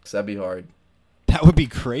 because that'd be hard. That would be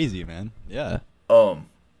crazy, man. Yeah. But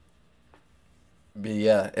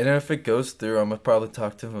yeah, and if it goes through, I'm gonna probably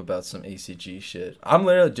talk to him about some ACG shit.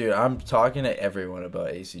 I'm talking to everyone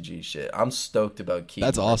about ACG shit. I'm stoked about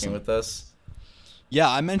keeping working with us. Yeah,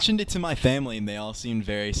 I mentioned it to my family, and they all seemed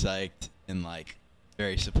very psyched and like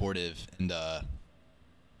very supportive. And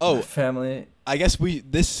my family. I guess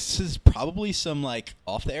this is probably some like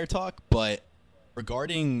off the air talk, but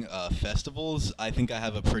regarding festivals, I think I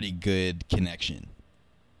have a pretty good connection.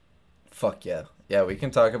 Fuck yeah. Yeah, we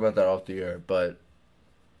can talk about that off the air, but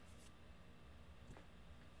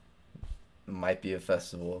might be a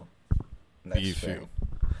festival next spring.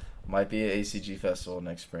 Might be an ACG festival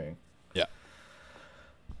next spring. Yeah.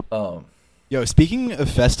 Yo, speaking of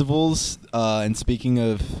festivals, and speaking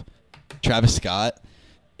of Travis Scott,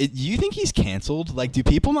 you think he's canceled? Like, do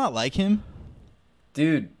people not like him?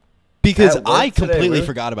 Dude. Because I completely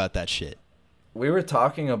forgot about that shit. We were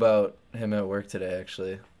talking about him at work today,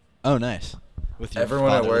 actually. Oh, nice. With your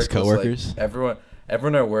everyone at work coworkers? Like,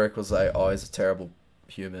 everyone at work was like, oh, he's a terrible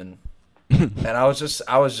human. And I was just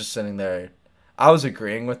sitting there. I was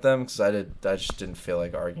agreeing with them because I just didn't feel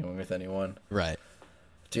like arguing with anyone. Right.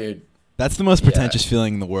 Dude. That's the most pretentious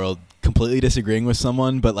feeling in the world. Completely disagreeing with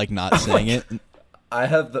someone, but like not saying it. I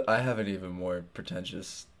have an even more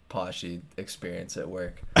pretentious poshy experience at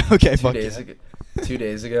work. Okay, 2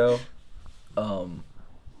 days ago,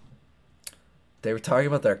 they were talking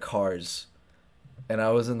about their cars, and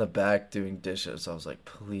I was in the back doing dishes. I was like,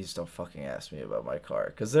 please don't fucking ask me about my car,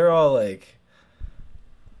 because they're all like,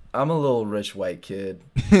 I'm a little rich white kid.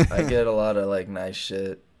 I get a lot of like nice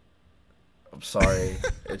shit. I'm sorry.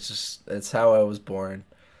 It's how I was born.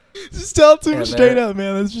 Just tell it to him straight up,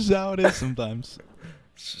 man. That's just how it is sometimes.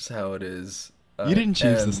 It's just how it is. You didn't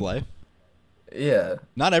choose this life. Yeah.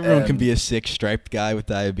 Not everyone can be a sick, striped guy with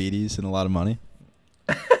diabetes and a lot of money.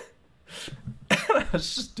 I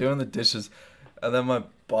was just doing the dishes, and then my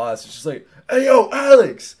boss was just like, hey, yo,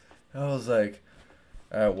 Alex! And I was like,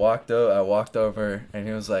 I walked over, and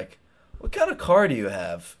he was like, what kind of car do you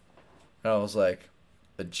have? And I was like,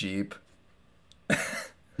 a Jeep.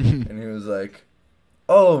 And he was like,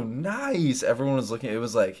 oh, nice. Everyone was looking. It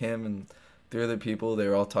was like him and 3 other people. They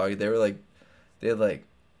were all talking. They had like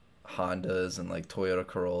Hondas and like Toyota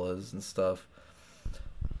Corollas and stuff.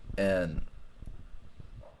 And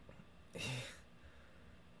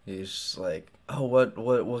he's just like, oh,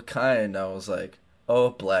 what kind? I was like, oh, a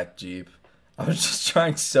black Jeep. I was just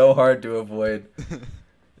trying so hard to avoid.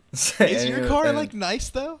 Is your car like nice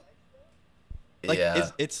though? Like, yeah,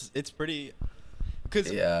 it's pretty. Cause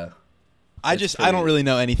yeah, I don't really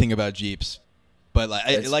know anything about Jeeps, but like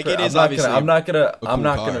it is obviously. I'm not gonna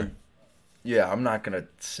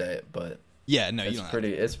say it, but yeah, no, it's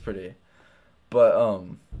pretty. It's pretty, but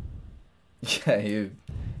yeah,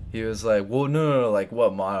 he was like, well, no, like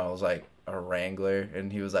what model? I was like a Wrangler,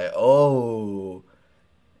 and he was like, oh,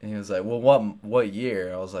 and he was like, well, what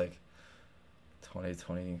year? I was like,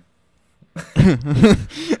 2020.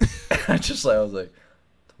 I was like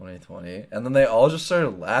 2020, and then they all just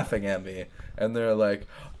started laughing at me, and they're like,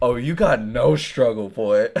 oh, you got no struggle,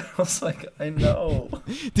 boy. I was like, I know.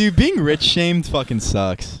 Dude, being rich shamed fucking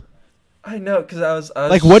sucks. I know, because I was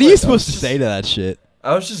like, what are you supposed to say to that shit?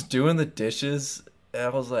 I was just doing the dishes, And I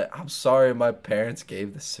was like, I'm sorry, my parents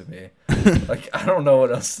gave this to me. Like, I don't know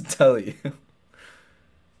what else to tell you.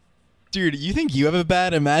 Dude, you think you have it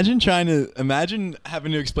bad? Imagine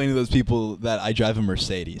having to explain to those people that I drive a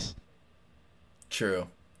Mercedes. True.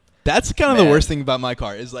 That's kind of the worst thing about my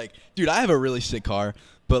car is like, dude, I have a really sick car,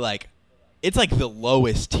 but like, it's like the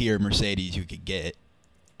lowest tier Mercedes you could get,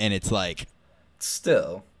 and it's like,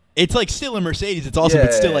 still, it's like still a Mercedes. It's awesome,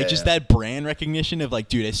 but still like just that brand recognition of like,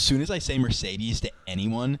 dude, as soon as I say Mercedes to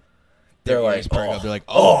anyone, they're like, they're like,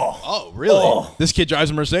 oh, really? Oh. This kid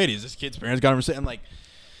drives a Mercedes. This kid's parents got a Mercedes. I'm like,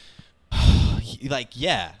 like,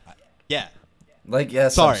 yeah. Like,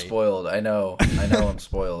 yes, sorry. I'm spoiled. I know I'm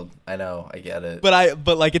spoiled. I know, I get it.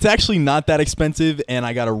 But like, it's actually not that expensive, and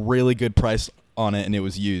I got a really good price on it, and it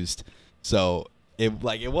was used. So it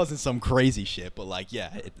wasn't some crazy shit, but like,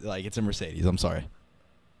 yeah, it's a Mercedes. I'm sorry.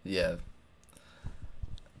 Yeah.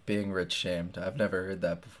 Being rich shamed. I've never heard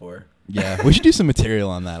that before. Yeah, we should do some material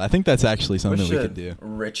on that. I think that's actually something we could do.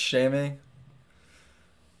 Rich shaming?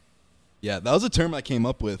 Yeah, that was a term I came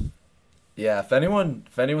up with. Yeah, if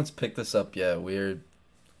anyone's picked this up yet, we're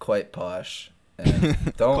quite posh. And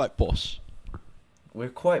quite posh. We're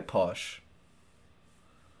quite posh.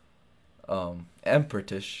 And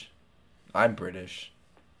British. I'm British,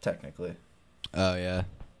 technically. Oh yeah.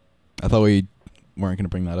 I thought we weren't gonna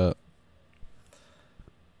bring that up.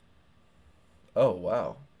 Oh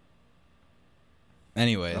wow.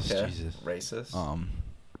 Anyways, okay. Jesus. Racist.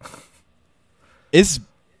 Is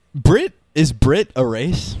Brit a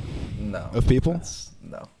race? No. Of people?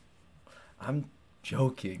 No. I'm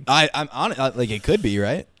joking. I'm on it. Like, it could be,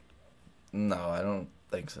 right? No, I don't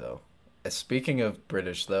think so. Speaking of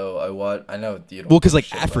British, though, I know you don't. Well, because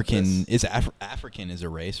like African is a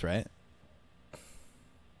race, right?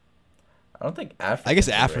 I don't think African. I guess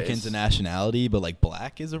African's a nationality, but like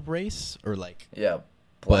black is a race, or like yeah,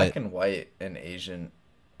 black and white and Asian,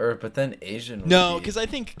 but then Asian. No, because I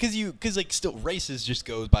think because like still races just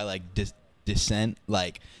goes by like descent,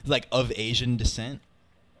 like of Asian descent,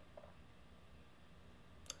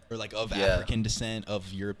 or like of African descent,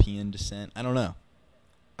 of European descent. I don't know.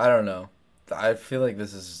 I feel like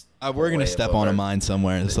this is. We're gonna step on a mine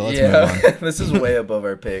somewhere, so let's move on. This is way above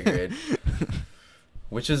our pay grade,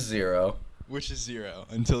 which is zero.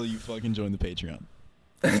 Until you fucking join the Patreon.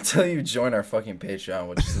 Until you join our fucking Patreon,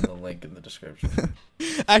 which is in the link in the description.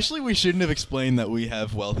 Actually, we shouldn't have explained that we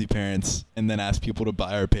have wealthy parents and then asked people to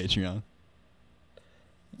buy our Patreon.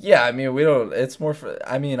 Yeah, I mean, we don't. It's more for.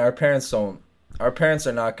 I mean, our parents don't. Our parents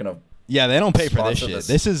are not gonna. Yeah, they don't pay for this shit.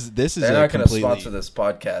 This is. They're not gonna sponsor this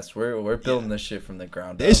podcast. We're building this shit from the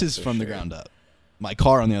ground up. This is from the ground up. My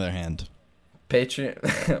car, on the other hand.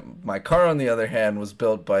 Patreon. My car, on the other hand, was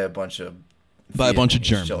built by a bunch of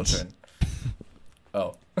Germans. Children.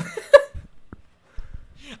 Oh.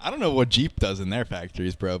 I don't know what Jeep does in their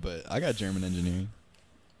factories, bro, but I got German engineering.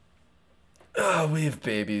 Oh, we have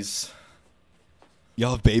babies.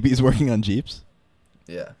 Y'all have babies working on Jeeps?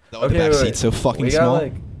 Yeah. The back seat's so fucking small.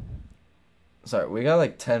 We got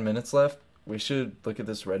like 10 minutes left. We should look at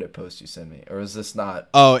this Reddit post you sent me, or is this not?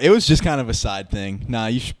 Oh, it was just kind of a side thing. Nah,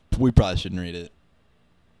 we probably shouldn't read it.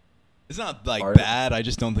 It's not like bad. I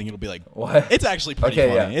just don't think it'll be like. What? It's actually pretty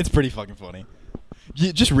funny. Yeah. It's pretty fucking funny.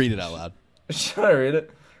 You just read it out loud. Should I read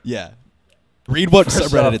it? Yeah. Read what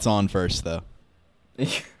subreddit it's on first, though.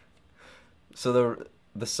 So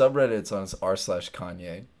the subreddit it's on is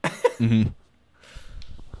r/Kanye. Mm-hmm.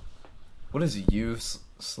 What is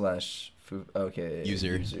okay.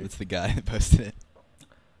 User. It's the guy that posted it.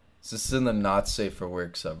 So this is in the not safe for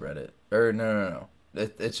work subreddit. Or no.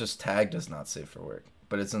 It's just tagged as not safe for work.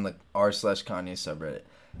 But it's in the r/Kanye subreddit.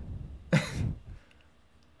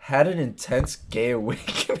 Had an intense gay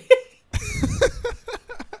awakening.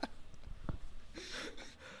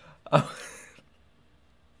 I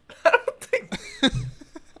don't think.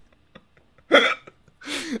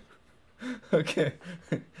 Okay.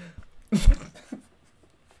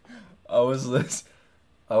 I was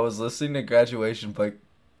listening to Graduation by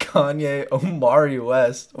Kanye Omari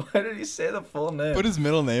West. Why did he say the full name? Put his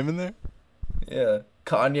middle name in there? Yeah.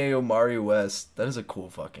 Kanye Omari West. That is a cool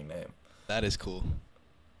fucking name. That is cool.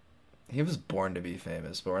 He was born to be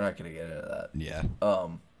famous, but we're not gonna get into that. Yeah.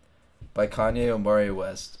 By Kanye Omari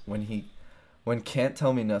West. When Can't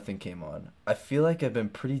Tell Me Nothing came on, I feel like I've been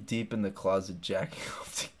pretty deep in the closet jacking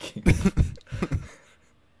off to King.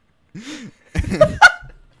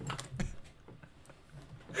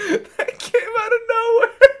 That came out of nowhere.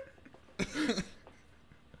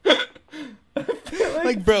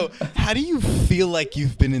 Like, bro, how do you feel like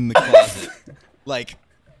you've been in the closet? Like,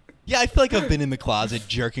 yeah, I feel like I've been in the closet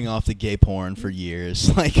jerking off to gay porn for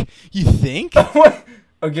years. Like, you think?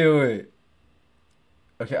 Okay, wait.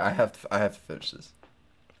 Okay, I have to finish this.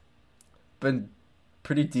 Been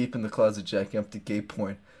pretty deep in the closet jacking up to gay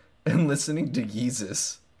porn and listening to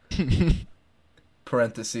Yeezus.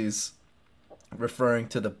 Parentheses, referring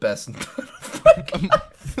to the best.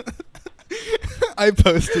 I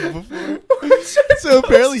posted before. So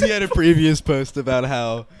apparently he had a previous post about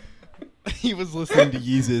how he was listening to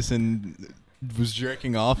Yeezus and was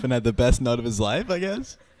jerking off and had the best nut of his life, I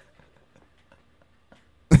guess.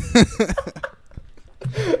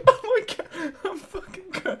 Oh my god, I'm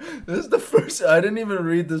fucking crying. This is the first. I didn't even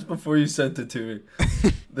read this before you sent it to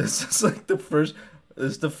me. This is like the first.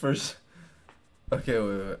 This is the first. Okay,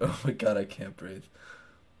 wait. Oh my god, I can't breathe.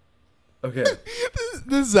 Okay.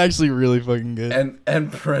 This is actually really fucking good.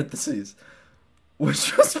 And parentheses,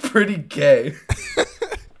 which was pretty gay.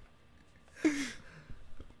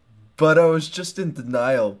 But I was just in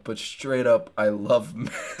denial. But straight up, I love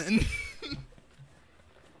men.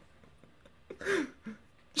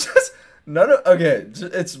 Just none of okay.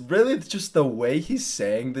 It's really just the way he's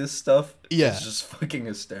saying this stuff. Yeah. Is just fucking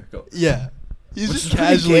hysterical. Yeah. He's Which just is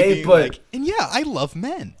pretty casually gay, being but- like, and yeah, I love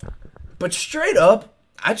men. But straight up,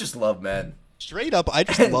 I just love men. Straight up, I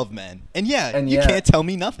just love men. And yeah, And you yeah. can't tell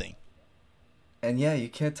me nothing. And yeah, you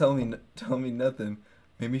can't tell me nothing.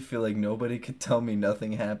 Made me feel like nobody could tell me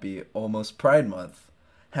nothing happy. Almost Pride Month.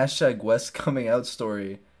 # West coming out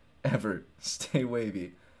story ever. Stay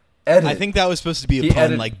wavy. Edit. I think that was supposed to be a He pun,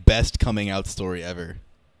 edit- like best coming out story ever.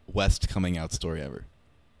 West coming out story ever.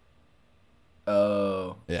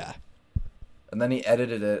 Oh. Yeah. And then he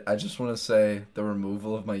edited it. I just want to say the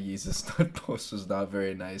removal of my Yeezus nut post was not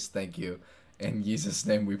very nice. Thank you. In Yeezus'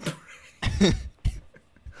 name we pray.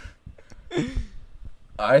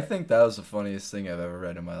 I think that was the funniest thing I've ever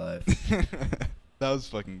read in my life. That was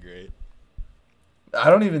fucking great. We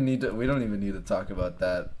don't even need to talk about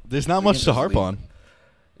that. There's not We much can to just harp leave- on.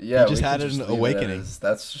 Yeah, You just we had could an leave it awakening. as-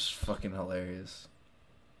 That's just fucking hilarious.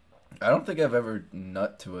 I don't think I've ever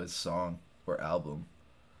nut to a song or album.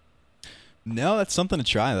 No, that's something to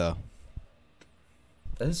try, though.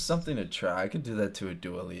 That is something to try. I could do that to a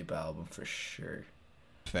Dua Lipa album for sure.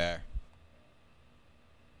 Fair.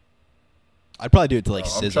 I'd probably do it to, like,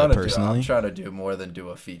 Oh, SZA personally. I'm trying to do more than do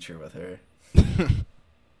a feature with her.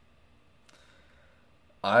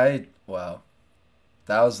 Wow.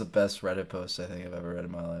 That was the best Reddit post I think I've ever read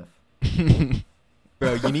in my life.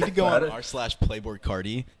 Bro, you need to go on r/Playboy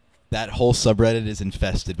Cardi. That whole subreddit is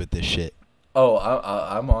infested with this shit. Oh,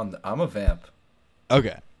 I'm a vamp.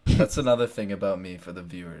 Okay. That's another thing about me for the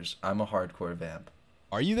viewers. I'm a hardcore vamp.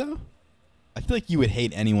 Are you, though? I feel like you would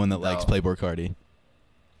hate anyone that likes No. Playboy Cardi.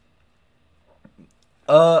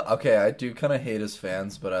 Okay, I do kind of hate his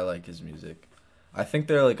fans, but I like his music. I think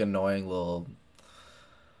they're like annoying little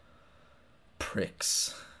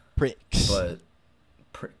pricks.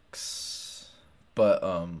 But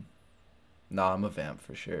nah, I'm a vamp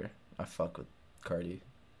for sure. I fuck with Cardi.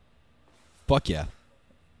 Fuck yeah.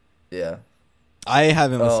 Yeah. I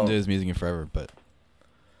haven't listened Oh. to his music in forever, but...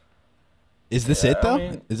 Is this Yeah, it, though? I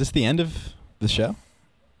mean- Is this the end of the show?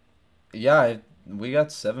 Yeah, we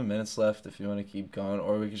got 7 minutes left if you want to keep going,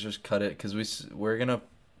 or we could just cut it because we're gonna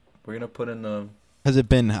put in the. Has it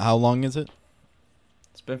been... How long is it?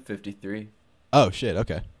 It's been 53. Oh, shit,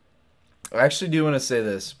 okay. I actually do want to say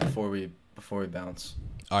this before we bounce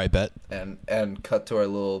I bet. and cut to our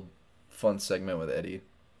little fun segment with Eddie.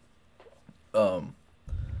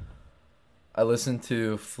 I listened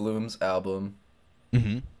to Flume's album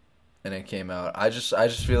Mm-hmm. and it came out. I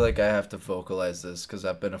just feel like I have to vocalize this because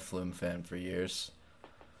I've been a Flume fan for years.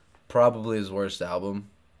 Probably his worst album,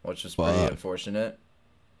 which is pretty Fuck. unfortunate.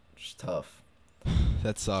 Just tough.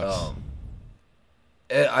 That sucks.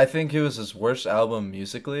 I think it was his worst album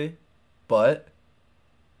musically, but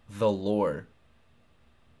the lore.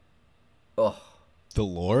 Oh, The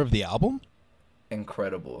lore of the album?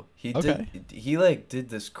 incredible. He Okay. did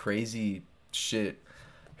this crazy shit.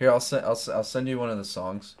 Here, I'll send you one of the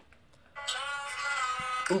songs.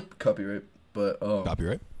 Oop, copyright. But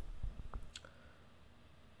Copyright.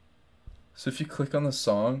 so if you click on the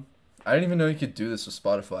song, I didn't even know you could do this with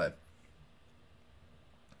Spotify.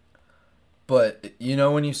 But you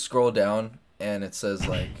know when you scroll down and it says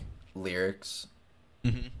like lyrics?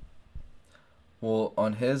 Mm-hmm. Well,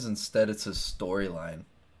 on his instead it's a storyline.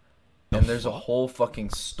 And there's a whole fucking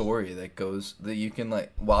story that goes that you can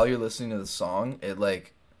like while you're listening to the song, it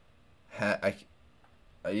like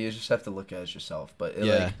you just have to look at it yourself, but it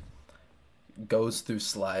like goes through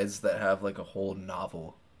slides that have like a whole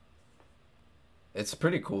novel. It's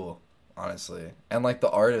pretty cool, honestly. And like the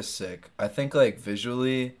art is sick. I think like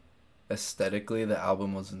visually, aesthetically the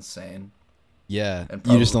album was insane. Yeah, And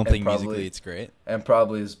you just don't and think musically it's great? And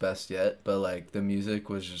probably his best yet, but like the music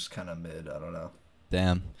was just kind of mid. I don't know.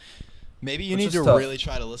 Damn. Maybe you Which need is to tough. really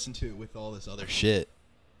try to listen to it with all this other shit.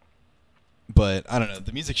 But I don't know.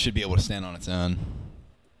 The music should be able to stand on its own.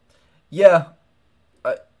 Yeah,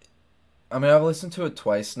 I mean I've listened to it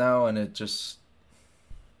twice now, and it just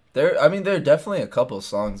there are definitely a couple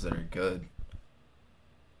songs that are good,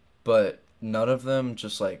 but none of them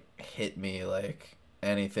just like hit me like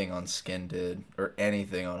anything on Skin did or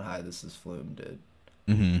anything on Hi This Is Flume did.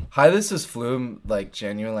 Mm-hmm. Hi This Is Flume, like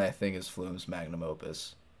genuinely I think is Flume's magnum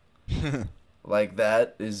opus. Like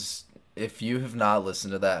that is, if you have not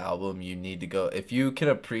listened to that album, you need to go. If you can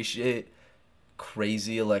appreciate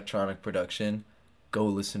crazy electronic production, go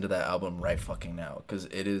listen to that album right fucking now, because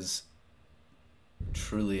it is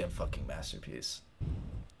truly a fucking masterpiece.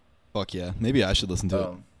 Fuck yeah. Maybe I should listen to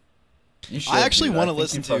it. You should, I actually dude. want to I think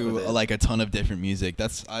listen you'd fuck to with it. like a ton of different music.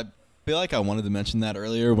 I feel like I wanted to mention that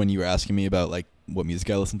earlier when you were asking me about like what music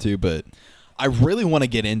I listen to, but I really want to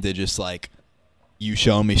get into just like you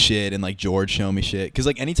showing me shit and like George showing me shit. Because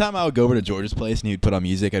like anytime I would go over to George's place and he would put on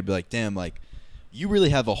music, I'd be like, damn, like you really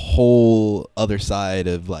have a whole other side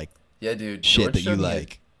of like Yeah, dude. shit George that you showed me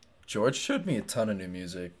like. George showed me a ton of new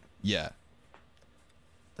music Yeah.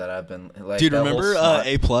 that I've been like. Dude, that whole remember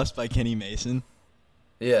Snot- A+ by Kenny Mason?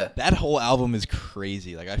 Yeah. That whole album is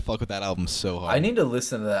crazy. Like I fuck with that album so hard. I need to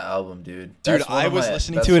listen to that album, dude. Dude, That's one I of was my-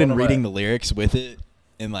 listening that's to it one and of my- reading the lyrics with it,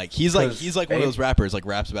 and like he's like 'Cause one of A- those rappers like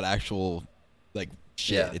raps about actual like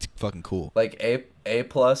shit. Yeah. It's fucking cool. Like A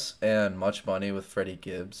Plus and Much Money with Freddie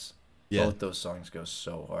Gibbs. Yeah, Both those songs go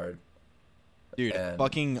so hard. dude, and-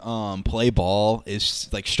 fucking Play Ball is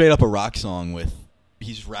like straight up a rock song with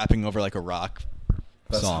he's rapping over like a rock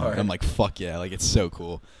That's song. hard. I'm like fuck yeah, like it's so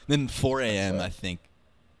cool. Then 4 a.m. hard.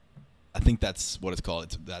 I think that's what it's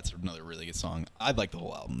called. That's another really good song. I'd like the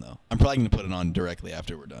whole album though. I'm probably gonna put it on directly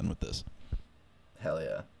after we're done with this. Hell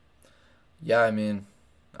yeah. Yeah, I mean,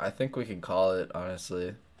 I think we can call it,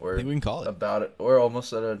 honestly. I think we can call it. About it. We're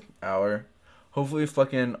almost at an hour. Hopefully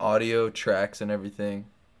fucking audio tracks and everything.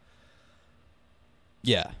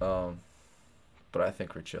 Yeah. But I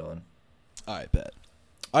think we're chilling. All right, bet.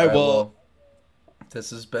 All right, well, this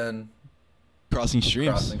has been Crossing Streams.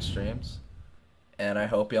 Crossing Streams. And I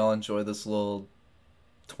hope y'all enjoy this little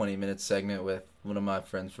 20-minute segment with one of my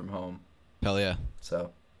friends from home. Hell yeah.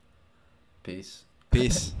 So, peace.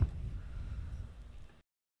 Peace.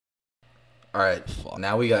 All right, Fuck.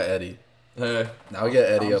 now we got Eddie. Hey. Now we got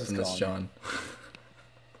Eddie I'm up just in this calling. John.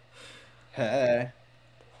 Hey.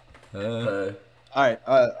 Uh, All right.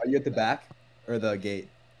 Are you at the back or the gate?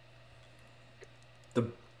 The.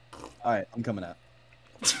 All right. I'm coming out.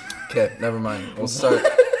 Okay, never mind. We'll start.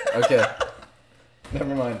 Okay,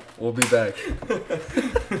 Never mind. we'll be back.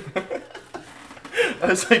 I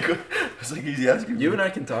was like, he's asking You and I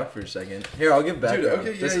can talk for a second. Here, I'll give background.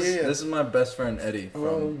 okay, this yeah, is yeah, yeah. this is my best friend Eddie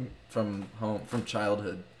from home, from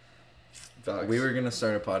childhood. We were gonna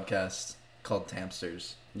start a podcast called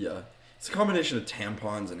Tamsters. Yeah. It's a combination of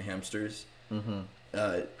tampons and hamsters. Mm-hmm.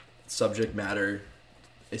 Subject matter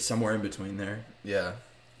is somewhere in between there, Yeah,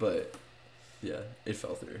 but yeah, it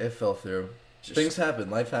fell through. it fell through. Just- Things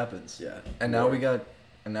happen. Life happens. Yeah. And now we got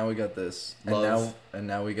this. Love. And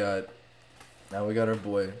now we got our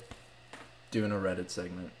boy doing a Reddit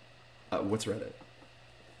segment. What's Reddit?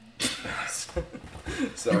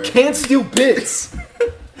 Sorry. can't steal bits.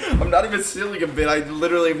 I'm not even stealing a bit. I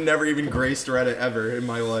literally have never even graced Reddit ever in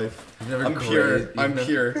my life. You've never I'm graced- pure. you've I'm never-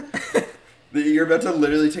 pure. You're about to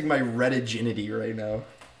literally take my Reddit-ginity right now.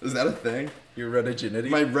 Is that a thing? Your Reddit-ginity?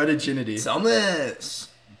 My Reddit-ginity. Thomas!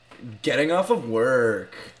 Getting off of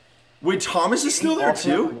work. Wait, Thomas is still there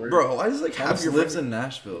too? Bro, why does like half Thomas your lives friends- in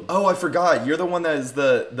Nashville. Oh, I forgot. You're the one that is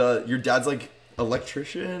the your dad's like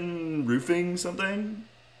electrician, roofing something?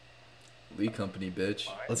 Lee Company, bitch.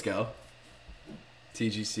 Let's go.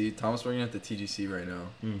 TGC. Thomas working at the TGC right now.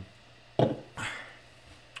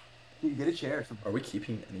 You can get a chair. So Are we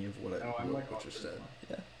keeping any of what I No, I'm like what you said?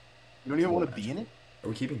 Yeah. you don't even want to be in it. Are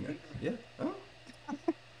we keeping that? Yeah. Oh.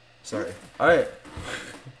 Sorry. Alright.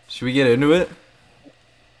 Should we get into it?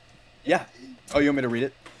 Yeah. Oh, you want me to read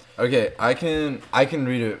it? Okay, I can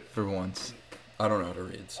read it for once. I don't know how to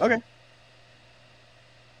read. So. Okay.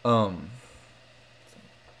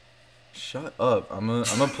 Shut up. I'm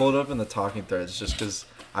gonna pull it up in the talking threads just because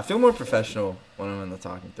I feel more professional when I'm in the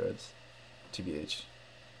talking threads. TBH.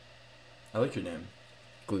 I like your name.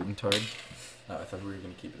 Gluten-tard. Oh, I thought we were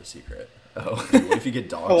gonna keep it a secret. Oh. Dude, what if you get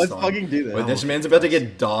doxxed Oh, let's on? fucking do that. Wait, this man's about to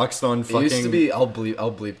get doxxed on It fucking. used to be, I'll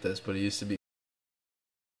bleep this, but it used to be.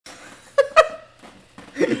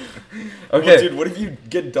 Well, Okay. dude, what if you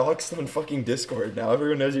get doxxed on fucking Discord? Now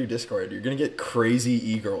everyone knows your Discord. You're gonna get crazy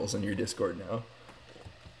e-girls on your Discord now.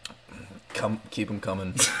 Keep them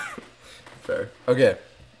coming. Fair. Okay.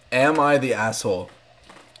 Am I the asshole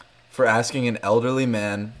for asking an elderly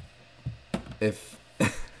man if...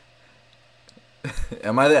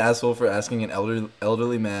 Am I the asshole for asking an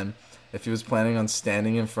elderly man if he was planning on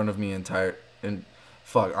standing in front of me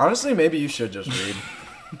fuck, honestly, maybe you should just read.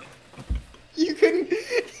 You couldn't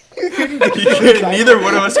Neither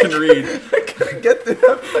one of us can read. Get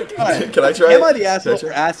the... Alright. Can I try? Am I the Can I asshole try?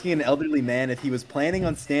 for asking an elderly man if he was planning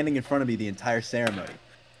on standing in front of me the entire ceremony?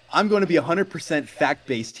 I'm going to be 100%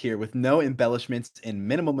 fact-based here with no embellishments and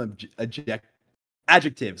minimum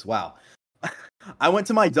adjectives. Wow. I went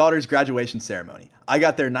to my daughter's graduation ceremony. I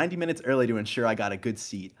got there 90 minutes early to ensure I got a good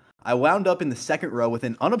seat. I wound up in the second row with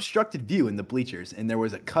an unobstructed view in the bleachers, and there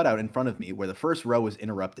was a cutout in front of me where the first row was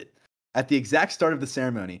interrupted. At the exact start of the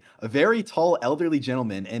ceremony, a very tall elderly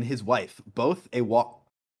gentleman and his wife, both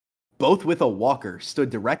with a walker, stood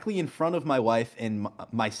directly in front of my wife and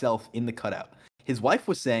myself in the cutout. His wife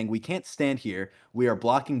was saying, "We can't stand here. We are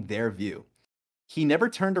blocking their view." He never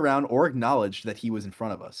turned around or acknowledged that he was in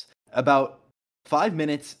front of us. After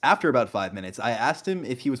about 5 minutes, I asked him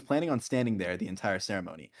if he was planning on standing there the entire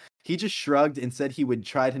ceremony. He just shrugged and said he would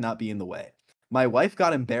try to not be in the way. My wife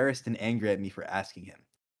got embarrassed and angry at me for asking him.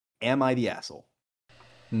 Am I the asshole?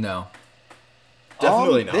 No.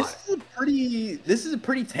 Definitely not. This is a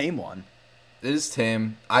pretty tame one. It is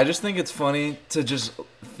tame. I just think it's funny to just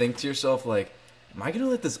think to yourself, like, am I going to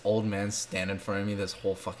let this old man stand in front of me this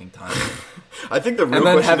whole fucking time? I think the real And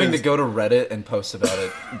then question having is, to go to Reddit and post about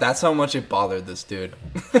it. That's how much it bothered this dude.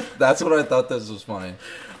 That's what I thought this was funny.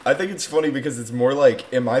 I think it's funny because it's more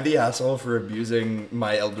like, am I the asshole for abusing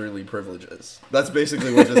my elderly privileges? That's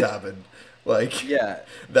basically what just happened. Like, Yeah.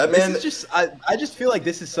 that man. This is just I just feel like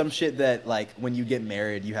this is some shit that like when you get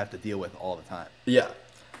married you have to deal with all the time. Yeah.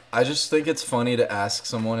 I just think it's funny to ask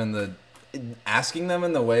someone asking them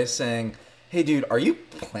in the way saying, "Hey dude, are you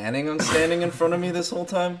planning on standing in front of me this whole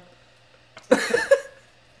time?"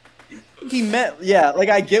 He meant, yeah, like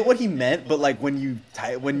I get what he meant, but like when you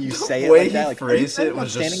say it The way like that, he like phrased are you it was planning on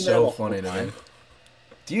just standing there so the funny whole to me. time?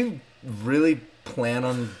 Do you really plan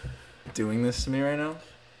on doing this to me right now?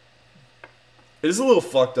 It is a little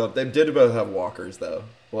fucked up. They did both have walkers, though.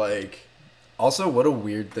 Like, Also, what a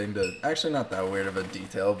weird thing to... Actually, not that weird of a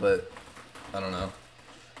detail, but... I don't know.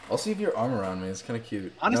 I'll see if your arm around me. It's kind of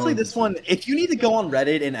cute. Honestly, No this one one, if you need to go on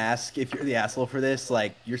Reddit and ask if you're the asshole for this,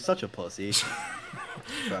 like you're such a pussy.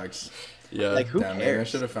 Facts. yeah. Like who Damn, maybe I cares?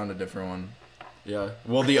 should have found a different one. Yeah.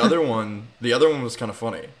 Well, the other one was kind of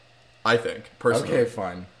funny. I think, personally.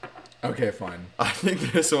 Okay, fine. I think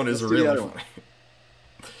this one is Let's do the really other funny.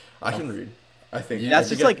 I can read. I think. That's I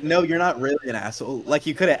just think like, no, you're not really an asshole. Like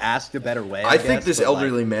you could have asked a better way. I think guess, this but, like,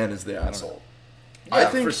 elderly man is the asshole. I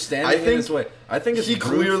think for standing in this way. I think it's he rude for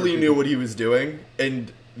clearly knew people. what he was doing, and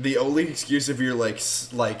the only excuse if you're like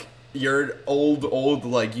you're old,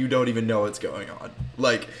 like you don't even know what's going on.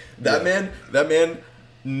 Like that man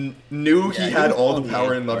knew Yeah, he he had was all on the the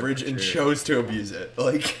power edge and part leverage for and sure. chose to abuse it.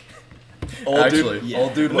 Like old Actually, dude. Yeah.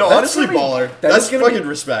 old dude. No, that honestly, is gonna be- baller. that That's is gonna fucking be-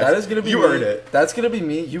 respect. That is gonna be You me. earned it. That's gonna be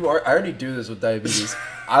me. I already do this with diabetes.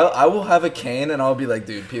 I will have a cane and I'll be like,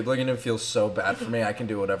 dude, people are gonna feel so bad for me. I can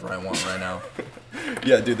do whatever I want right now.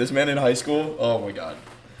 Yeah, dude, this man in high school, oh my god.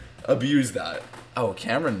 Abused that. Oh,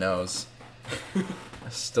 Cameron knows. I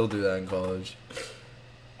still do that in college.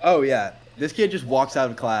 Oh yeah, this kid just walks out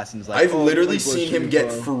of class and is like, I've "Oh, literally please, seen him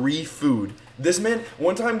get free food. This man,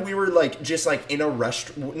 one time we were like just like in a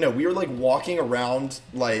restaurant. No, we were like walking around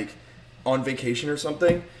like on vacation or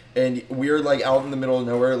something, and we were like out in the middle of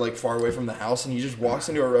nowhere, like far away from the house. And he just walks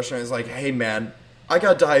into a restaurant and is like, "Hey man, I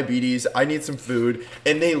got diabetes. I need some food."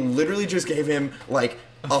 And they literally just gave him like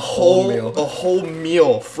a whole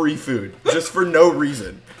meal free food just for no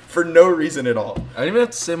reason. For no reason at all. I didn't even have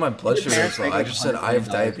to say my blood Your sugar, parents so make I like just said I have $120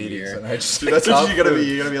 a diabetes, year. and I just Dude, that's what top you're gonna food. be.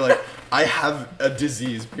 You're gonna be like, I have a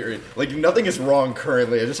disease. Period. Like nothing is wrong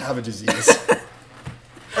currently. I just have a disease.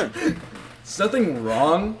 There's nothing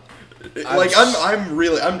wrong. Like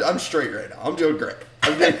I'm straight right now. I'm doing great.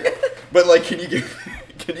 But like, can you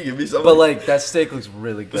give me something? But like that steak looks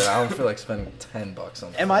really good. I don't feel like spending $10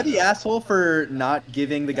 on. Am I the asshole for not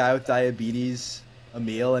giving the guy with diabetes a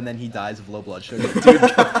meal and then he dies of low blood sugar?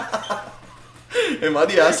 Am I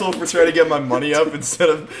the asshole for trying to get my money up instead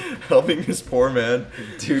of helping this poor man?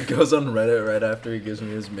 Dude goes on Reddit right after he gives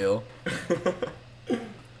me his meal.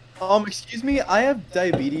 Excuse me, I have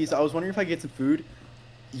diabetes. I was wondering if I could get some food.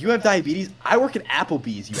 You have diabetes? I work at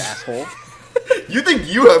Applebee's, you asshole. You think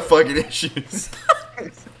you have fucking issues?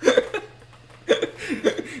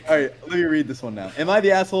 All right, let me read this one now. Am I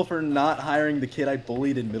the asshole for not hiring the kid I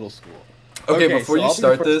bullied in middle school? Okay, before you I'll be the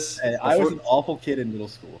start first this, to say, I was an awful kid in middle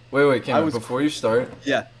school. wait, Cameron, before you start,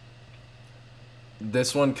 Yeah.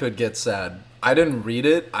 this one could get sad. I didn't read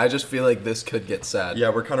it. I just feel like this could get sad. Yeah,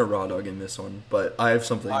 we're kind of raw dogging this one, but I have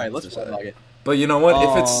something All right, to let's say. log it. But you know what?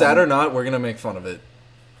 If it's sad or not, we're gonna make fun of it.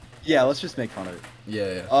 Yeah, let's just make fun of it.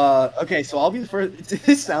 Yeah. Okay, so I'll be the first.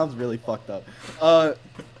 This sounds really fucked up.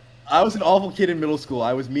 I was an awful kid in middle school.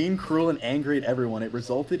 I was mean, cruel, and angry at everyone. It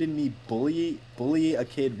resulted in me bully a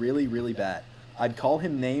kid really, really bad. I'd call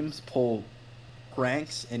him names, pull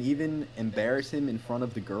pranks, and even embarrass him in front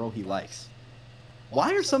of the girl he likes.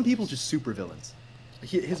 Why are some people just super villains?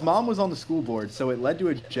 His mom was on the school board, so it led to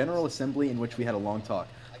a general assembly in which we had a long talk.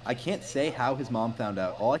 I can't say how his mom found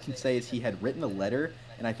out. All I can say is he had written a letter,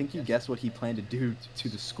 and I think you guessed what he planned to do to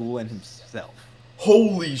the school and himself.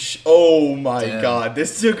 Holy oh my Damn. god,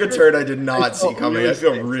 this took a turn I did not see felt coming. really I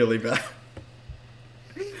feel sick. really bad.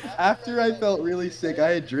 After I felt really sick,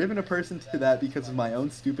 I had driven a person to that because of my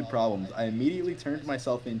own stupid problems. I immediately turned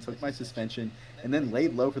myself in, took my suspension, and then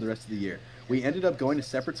laid low for the rest of the year. We ended up going to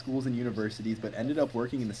separate schools and universities, but ended up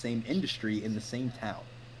working in the same industry in the same town.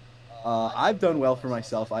 I've done well for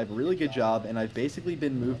myself. I have a really good job, and I've basically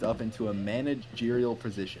been moved up into a managerial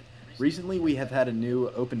position. Recently, we have had a new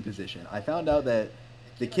open position. I found out that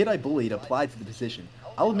the kid I bullied applied to the position.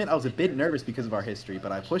 I'll admit I was a bit nervous because of our history,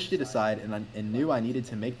 but I pushed it aside and knew I needed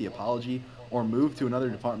to make the apology or move to another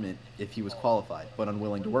department if he was qualified, but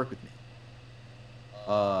unwilling to work with me.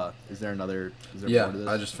 Is there more to this?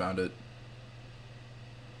 I just found it.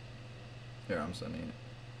 Here, I'm sending it.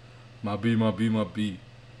 My B.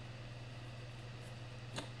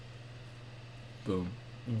 Boom.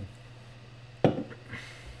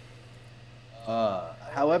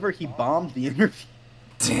 However, he bombed the interview.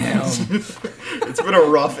 Damn. It's been a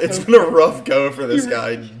rough go for this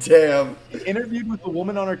guy. Damn. He interviewed with a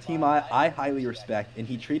woman on our team I highly respect, and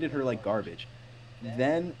he treated her like garbage.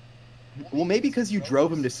 Then, well, maybe because you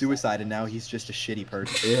drove him to suicide and now he's just a shitty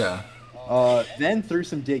person. Yeah. Then through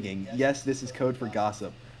some digging, yes, this is code for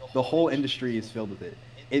gossip. The whole industry is filled with it.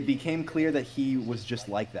 It became clear that he was just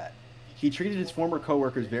like that. He treated his former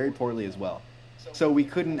coworkers very poorly as well. So we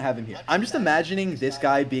couldn't have him here. I'm just imagining this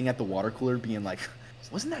guy being at the water cooler being like,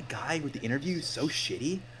 wasn't that guy with the interview so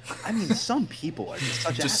shitty? I mean, some people are just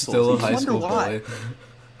such Just assholes. still a high school bully.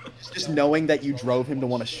 Just knowing that you drove him to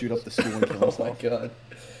want to shoot up the school and kill Oh himself. my god.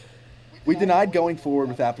 We denied going forward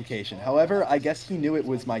with application. However, I guess he knew it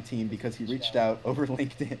was my team because he reached out over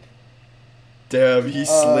LinkedIn. Damn, he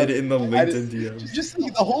slid in the I LinkedIn DMs. just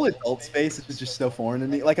like, the whole adult space is just so foreign to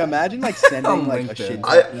me. Like, imagine like sending like a LinkedIn.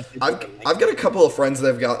 shit. I've got a couple of friends that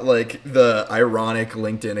have got like the ironic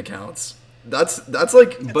LinkedIn accounts. That's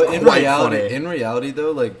like But in quite reality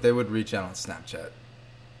though, like they would reach out on Snapchat.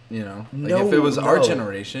 You know? Like No, if it was our no.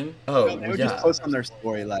 generation. Oh They would yeah. just post on their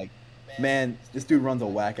story like, "Man, this dude runs a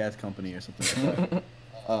whack ass company" or something like that.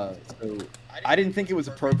 So I didn't think it was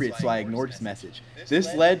appropriate, so I ignored his message.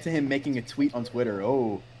 This led to him making a tweet on Twitter.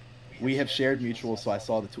 Oh, we have shared mutuals, so I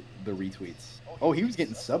saw the retweets. Oh, he was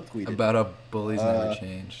getting subtweeted About how bullies never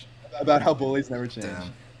change. about how bullies never change.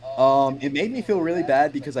 Damn. It made me feel really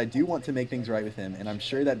bad because I do want to make things right with him, and I'm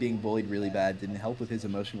sure that being bullied really bad didn't help with his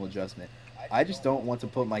emotional adjustment. I just don't want to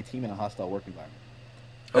put my team in a hostile work environment.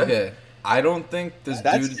 Okay. I don't think this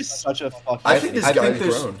That's dude. just such a fucking. I think this guy's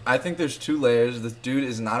there's, grown. I think there's two layers. This dude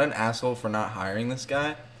is not an asshole for not hiring this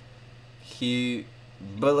guy.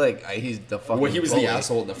 But like he's the fucking. Well, he was bully. the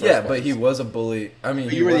asshole in the first Yeah, but place. he was a bully. I mean,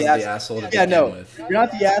 But he you were was the the ass- asshole to Yeah, begin no, with. you're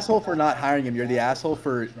not the asshole for not hiring him. You're the asshole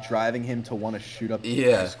for driving him to want to shoot up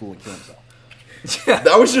Yeah. the school and kill himself.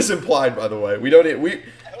 That was just implied, by the way. We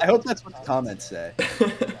I hope that's what the comments say.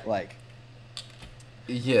 Like,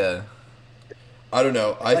 Yeah. I don't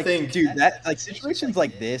know. I like, think dude, that like situations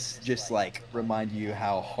like this just like remind you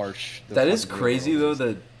how harsh. That is fucking real crazy though world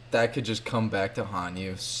is. that could just come back to haunt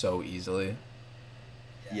you so easily.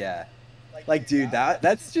 Yeah. Like, dude,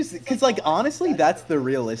 that's just because, like, honestly, that's the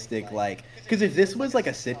realistic, like, because if this was like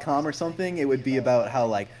a sitcom or something, it would be about how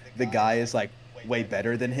like the guy is like way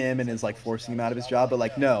better than him and is like forcing him out of his job. But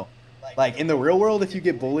like, no, like in the real world, if you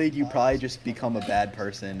get bullied, you probably just become a bad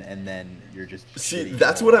person and then you're just see shitty.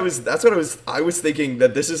 that's what I was thinking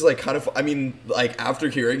that this is like kind of, I mean, like after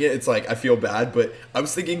hearing it, it's like I feel bad, but I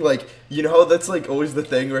was thinking like, you know, that's like always the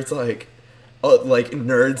thing where it's like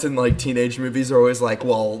nerds in like teenage movies are always like,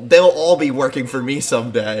 well, they'll all be working for me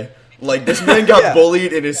someday. Like this man got Yeah.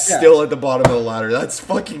 bullied and is Yeah. still at the bottom of the ladder. That's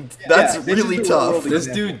this is really the tough. world This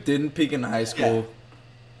example. dude didn't peak in high school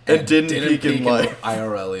And didn't peak in life.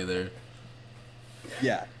 IRL either.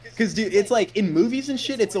 Yeah. Because, dude, it's like in movies and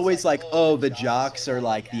shit, it's always like, oh, the jocks are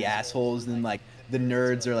like the assholes, and like the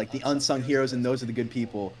nerds are like the unsung heroes, and those are the good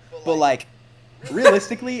people. But like,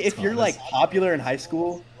 realistically, if you're like popular in high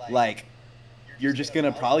school, like, you're just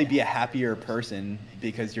gonna probably be a happier person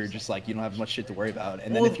because you're just like, you don't have much shit to worry about.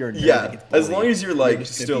 And then if you're a nerd that gets as long bullied, as you're like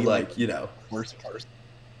just gonna still be, like, you know. worse person.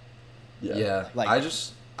 Yeah. Like-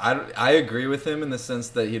 I agree with him in the sense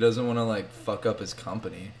that he doesn't want to like fuck up his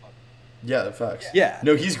company. Yeah, facts. Yeah.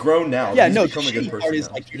 No, he's grown now. Yeah, he's no, become a the good shitty person part is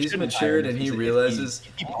now. like you He's shouldn't matured hire him and he if realizes-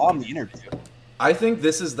 if he bombed the interview. I think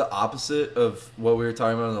this is the opposite of what we were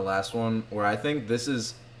talking about in the last one, where I think this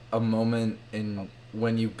is a moment in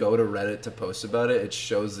when you go to Reddit to post about it, it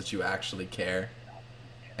shows that you actually care.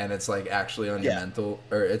 And it's like actually on your mental,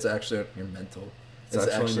 or it's actually on your mental. It's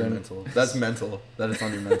actually on your mental. That's mental. That it's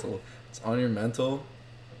on your mental. It's on your mental.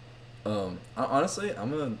 Honestly, I'm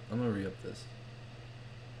gonna re-up this.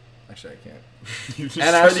 Actually, I can't. You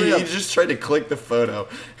just tried to click the photo.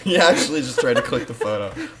 He actually just tried to click the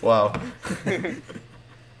photo. Wow.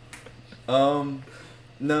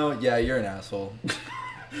 No, yeah, you're an asshole.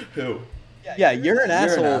 Who? Yeah, you're an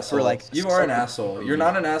asshole, You're an for like. you are an asshole. You're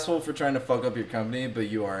not an asshole for trying to fuck up your company, but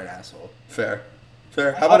you are an asshole. Fair.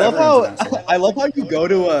 Fair. How I about love everyone's an asshole? I love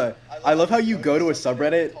how you go to a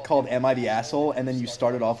subreddit called "Am I the Asshole?" and then you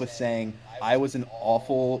started off with saying, "I was an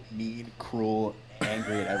awful, mean, cruel,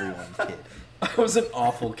 angry at everyone kid." I was an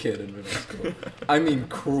awful kid in middle school. I mean,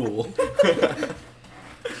 cruel.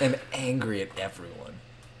 And angry at everyone.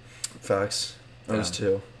 Facts. I was Yeah.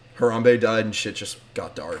 too. Harambe died and shit just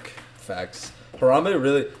got dark. Facts. Harambe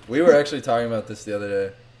really... We were actually talking about this the other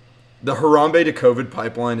day. The Harambe to COVID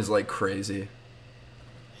pipeline is like crazy.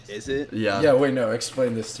 Is it? Yeah. Yeah, wait, no,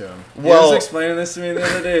 explain this to him. He Well- was explaining this to me the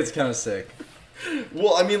other day. It's kind of sick.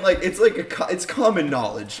 Well, I mean, like it's common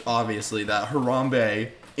knowledge, obviously, that Harambe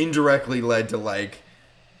indirectly led to like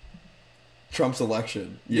Trump's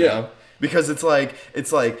election. You know? Because it's like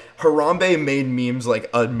Harambe made memes like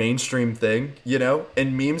a mainstream thing, you know,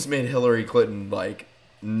 and memes made Hillary Clinton like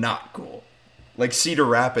not cool, like Cedar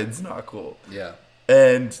Rapids not cool, Yeah.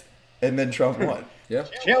 and then Trump won. Yeah.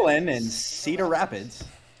 Chillin' in Cedar Rapids.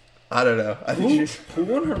 I don't know. I think she's.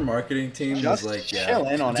 Who on her marketing team Just was like, yeah.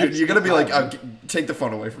 chilling on Dude, you're gonna be like, take the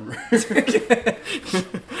phone away from her.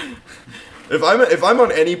 if I'm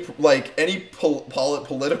on any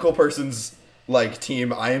political person's like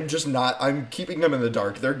team, I am just not. I'm keeping them in the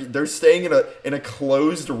dark. They're staying in a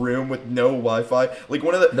closed room with no Wi-Fi. Like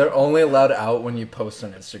one of the. They're only allowed out when you post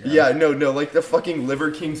on Instagram. Yeah, no, like the fucking Liver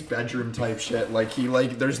King's bedroom type shit. Like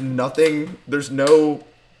there's nothing in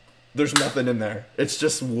there. It's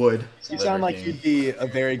just wood. You sound like you'd be a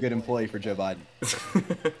very good employee for Joe Biden.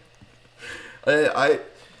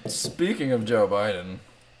 Speaking of Joe Biden,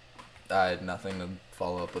 I had nothing to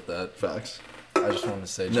follow up with that. Facts. I just wanted to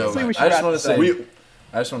say No, Joe Honestly, we Biden. should I just wrap want to this say. up.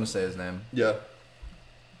 I just want to say his name. Yeah.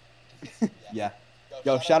 Yeah.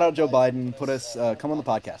 Yo, shout out Joe Biden. Put us, come on the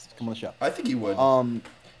podcast. Come on the show. I think he would. Um,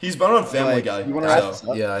 He's been on Family like, Guy. you wanna wrap So this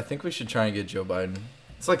up? Yeah, I think we should try and get Joe Biden.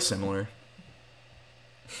 it's like similar.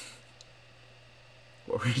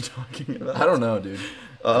 What were you talking about? I don't know, dude.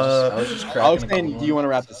 I was just cracking. I was a saying, couple do you want to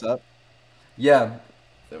wrap this up? Yeah,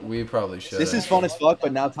 we probably should. This is fun as fuck,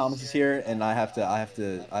 but now Thomas is here, and I have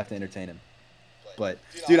to entertain him. But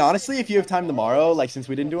dude, honestly, if you have time tomorrow, like since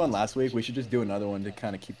we didn't do one last week, we should just do another one to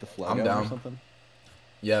kind of keep the flow I'm going or down. something.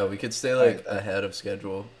 Yeah, we could stay like ahead of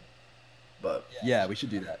schedule, but Yeah, we should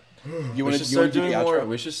do that. we You want should to start do the doing more. outro?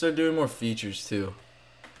 We should start doing more features too.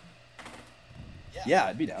 Yeah,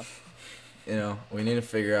 I'd be down. You know, we need to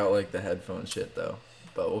figure out like the headphone shit though,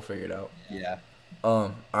 but we'll figure it out. Yeah.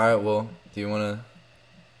 All right. Well, do you want to?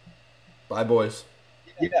 Bye, boys.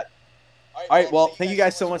 Yeah. All right. Well, thank you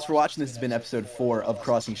guys so much for watching. This has been episode 4 of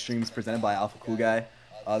Crossing Streams presented by Alpha Cool Guy.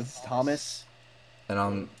 This is Thomas.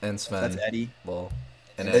 And Sven. That's Eddie. Well,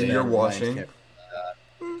 and And Eddie. you're Ryan's watching. character.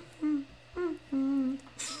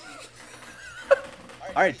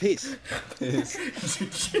 All right. Peace. That's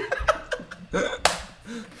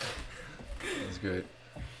great.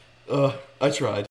 I tried.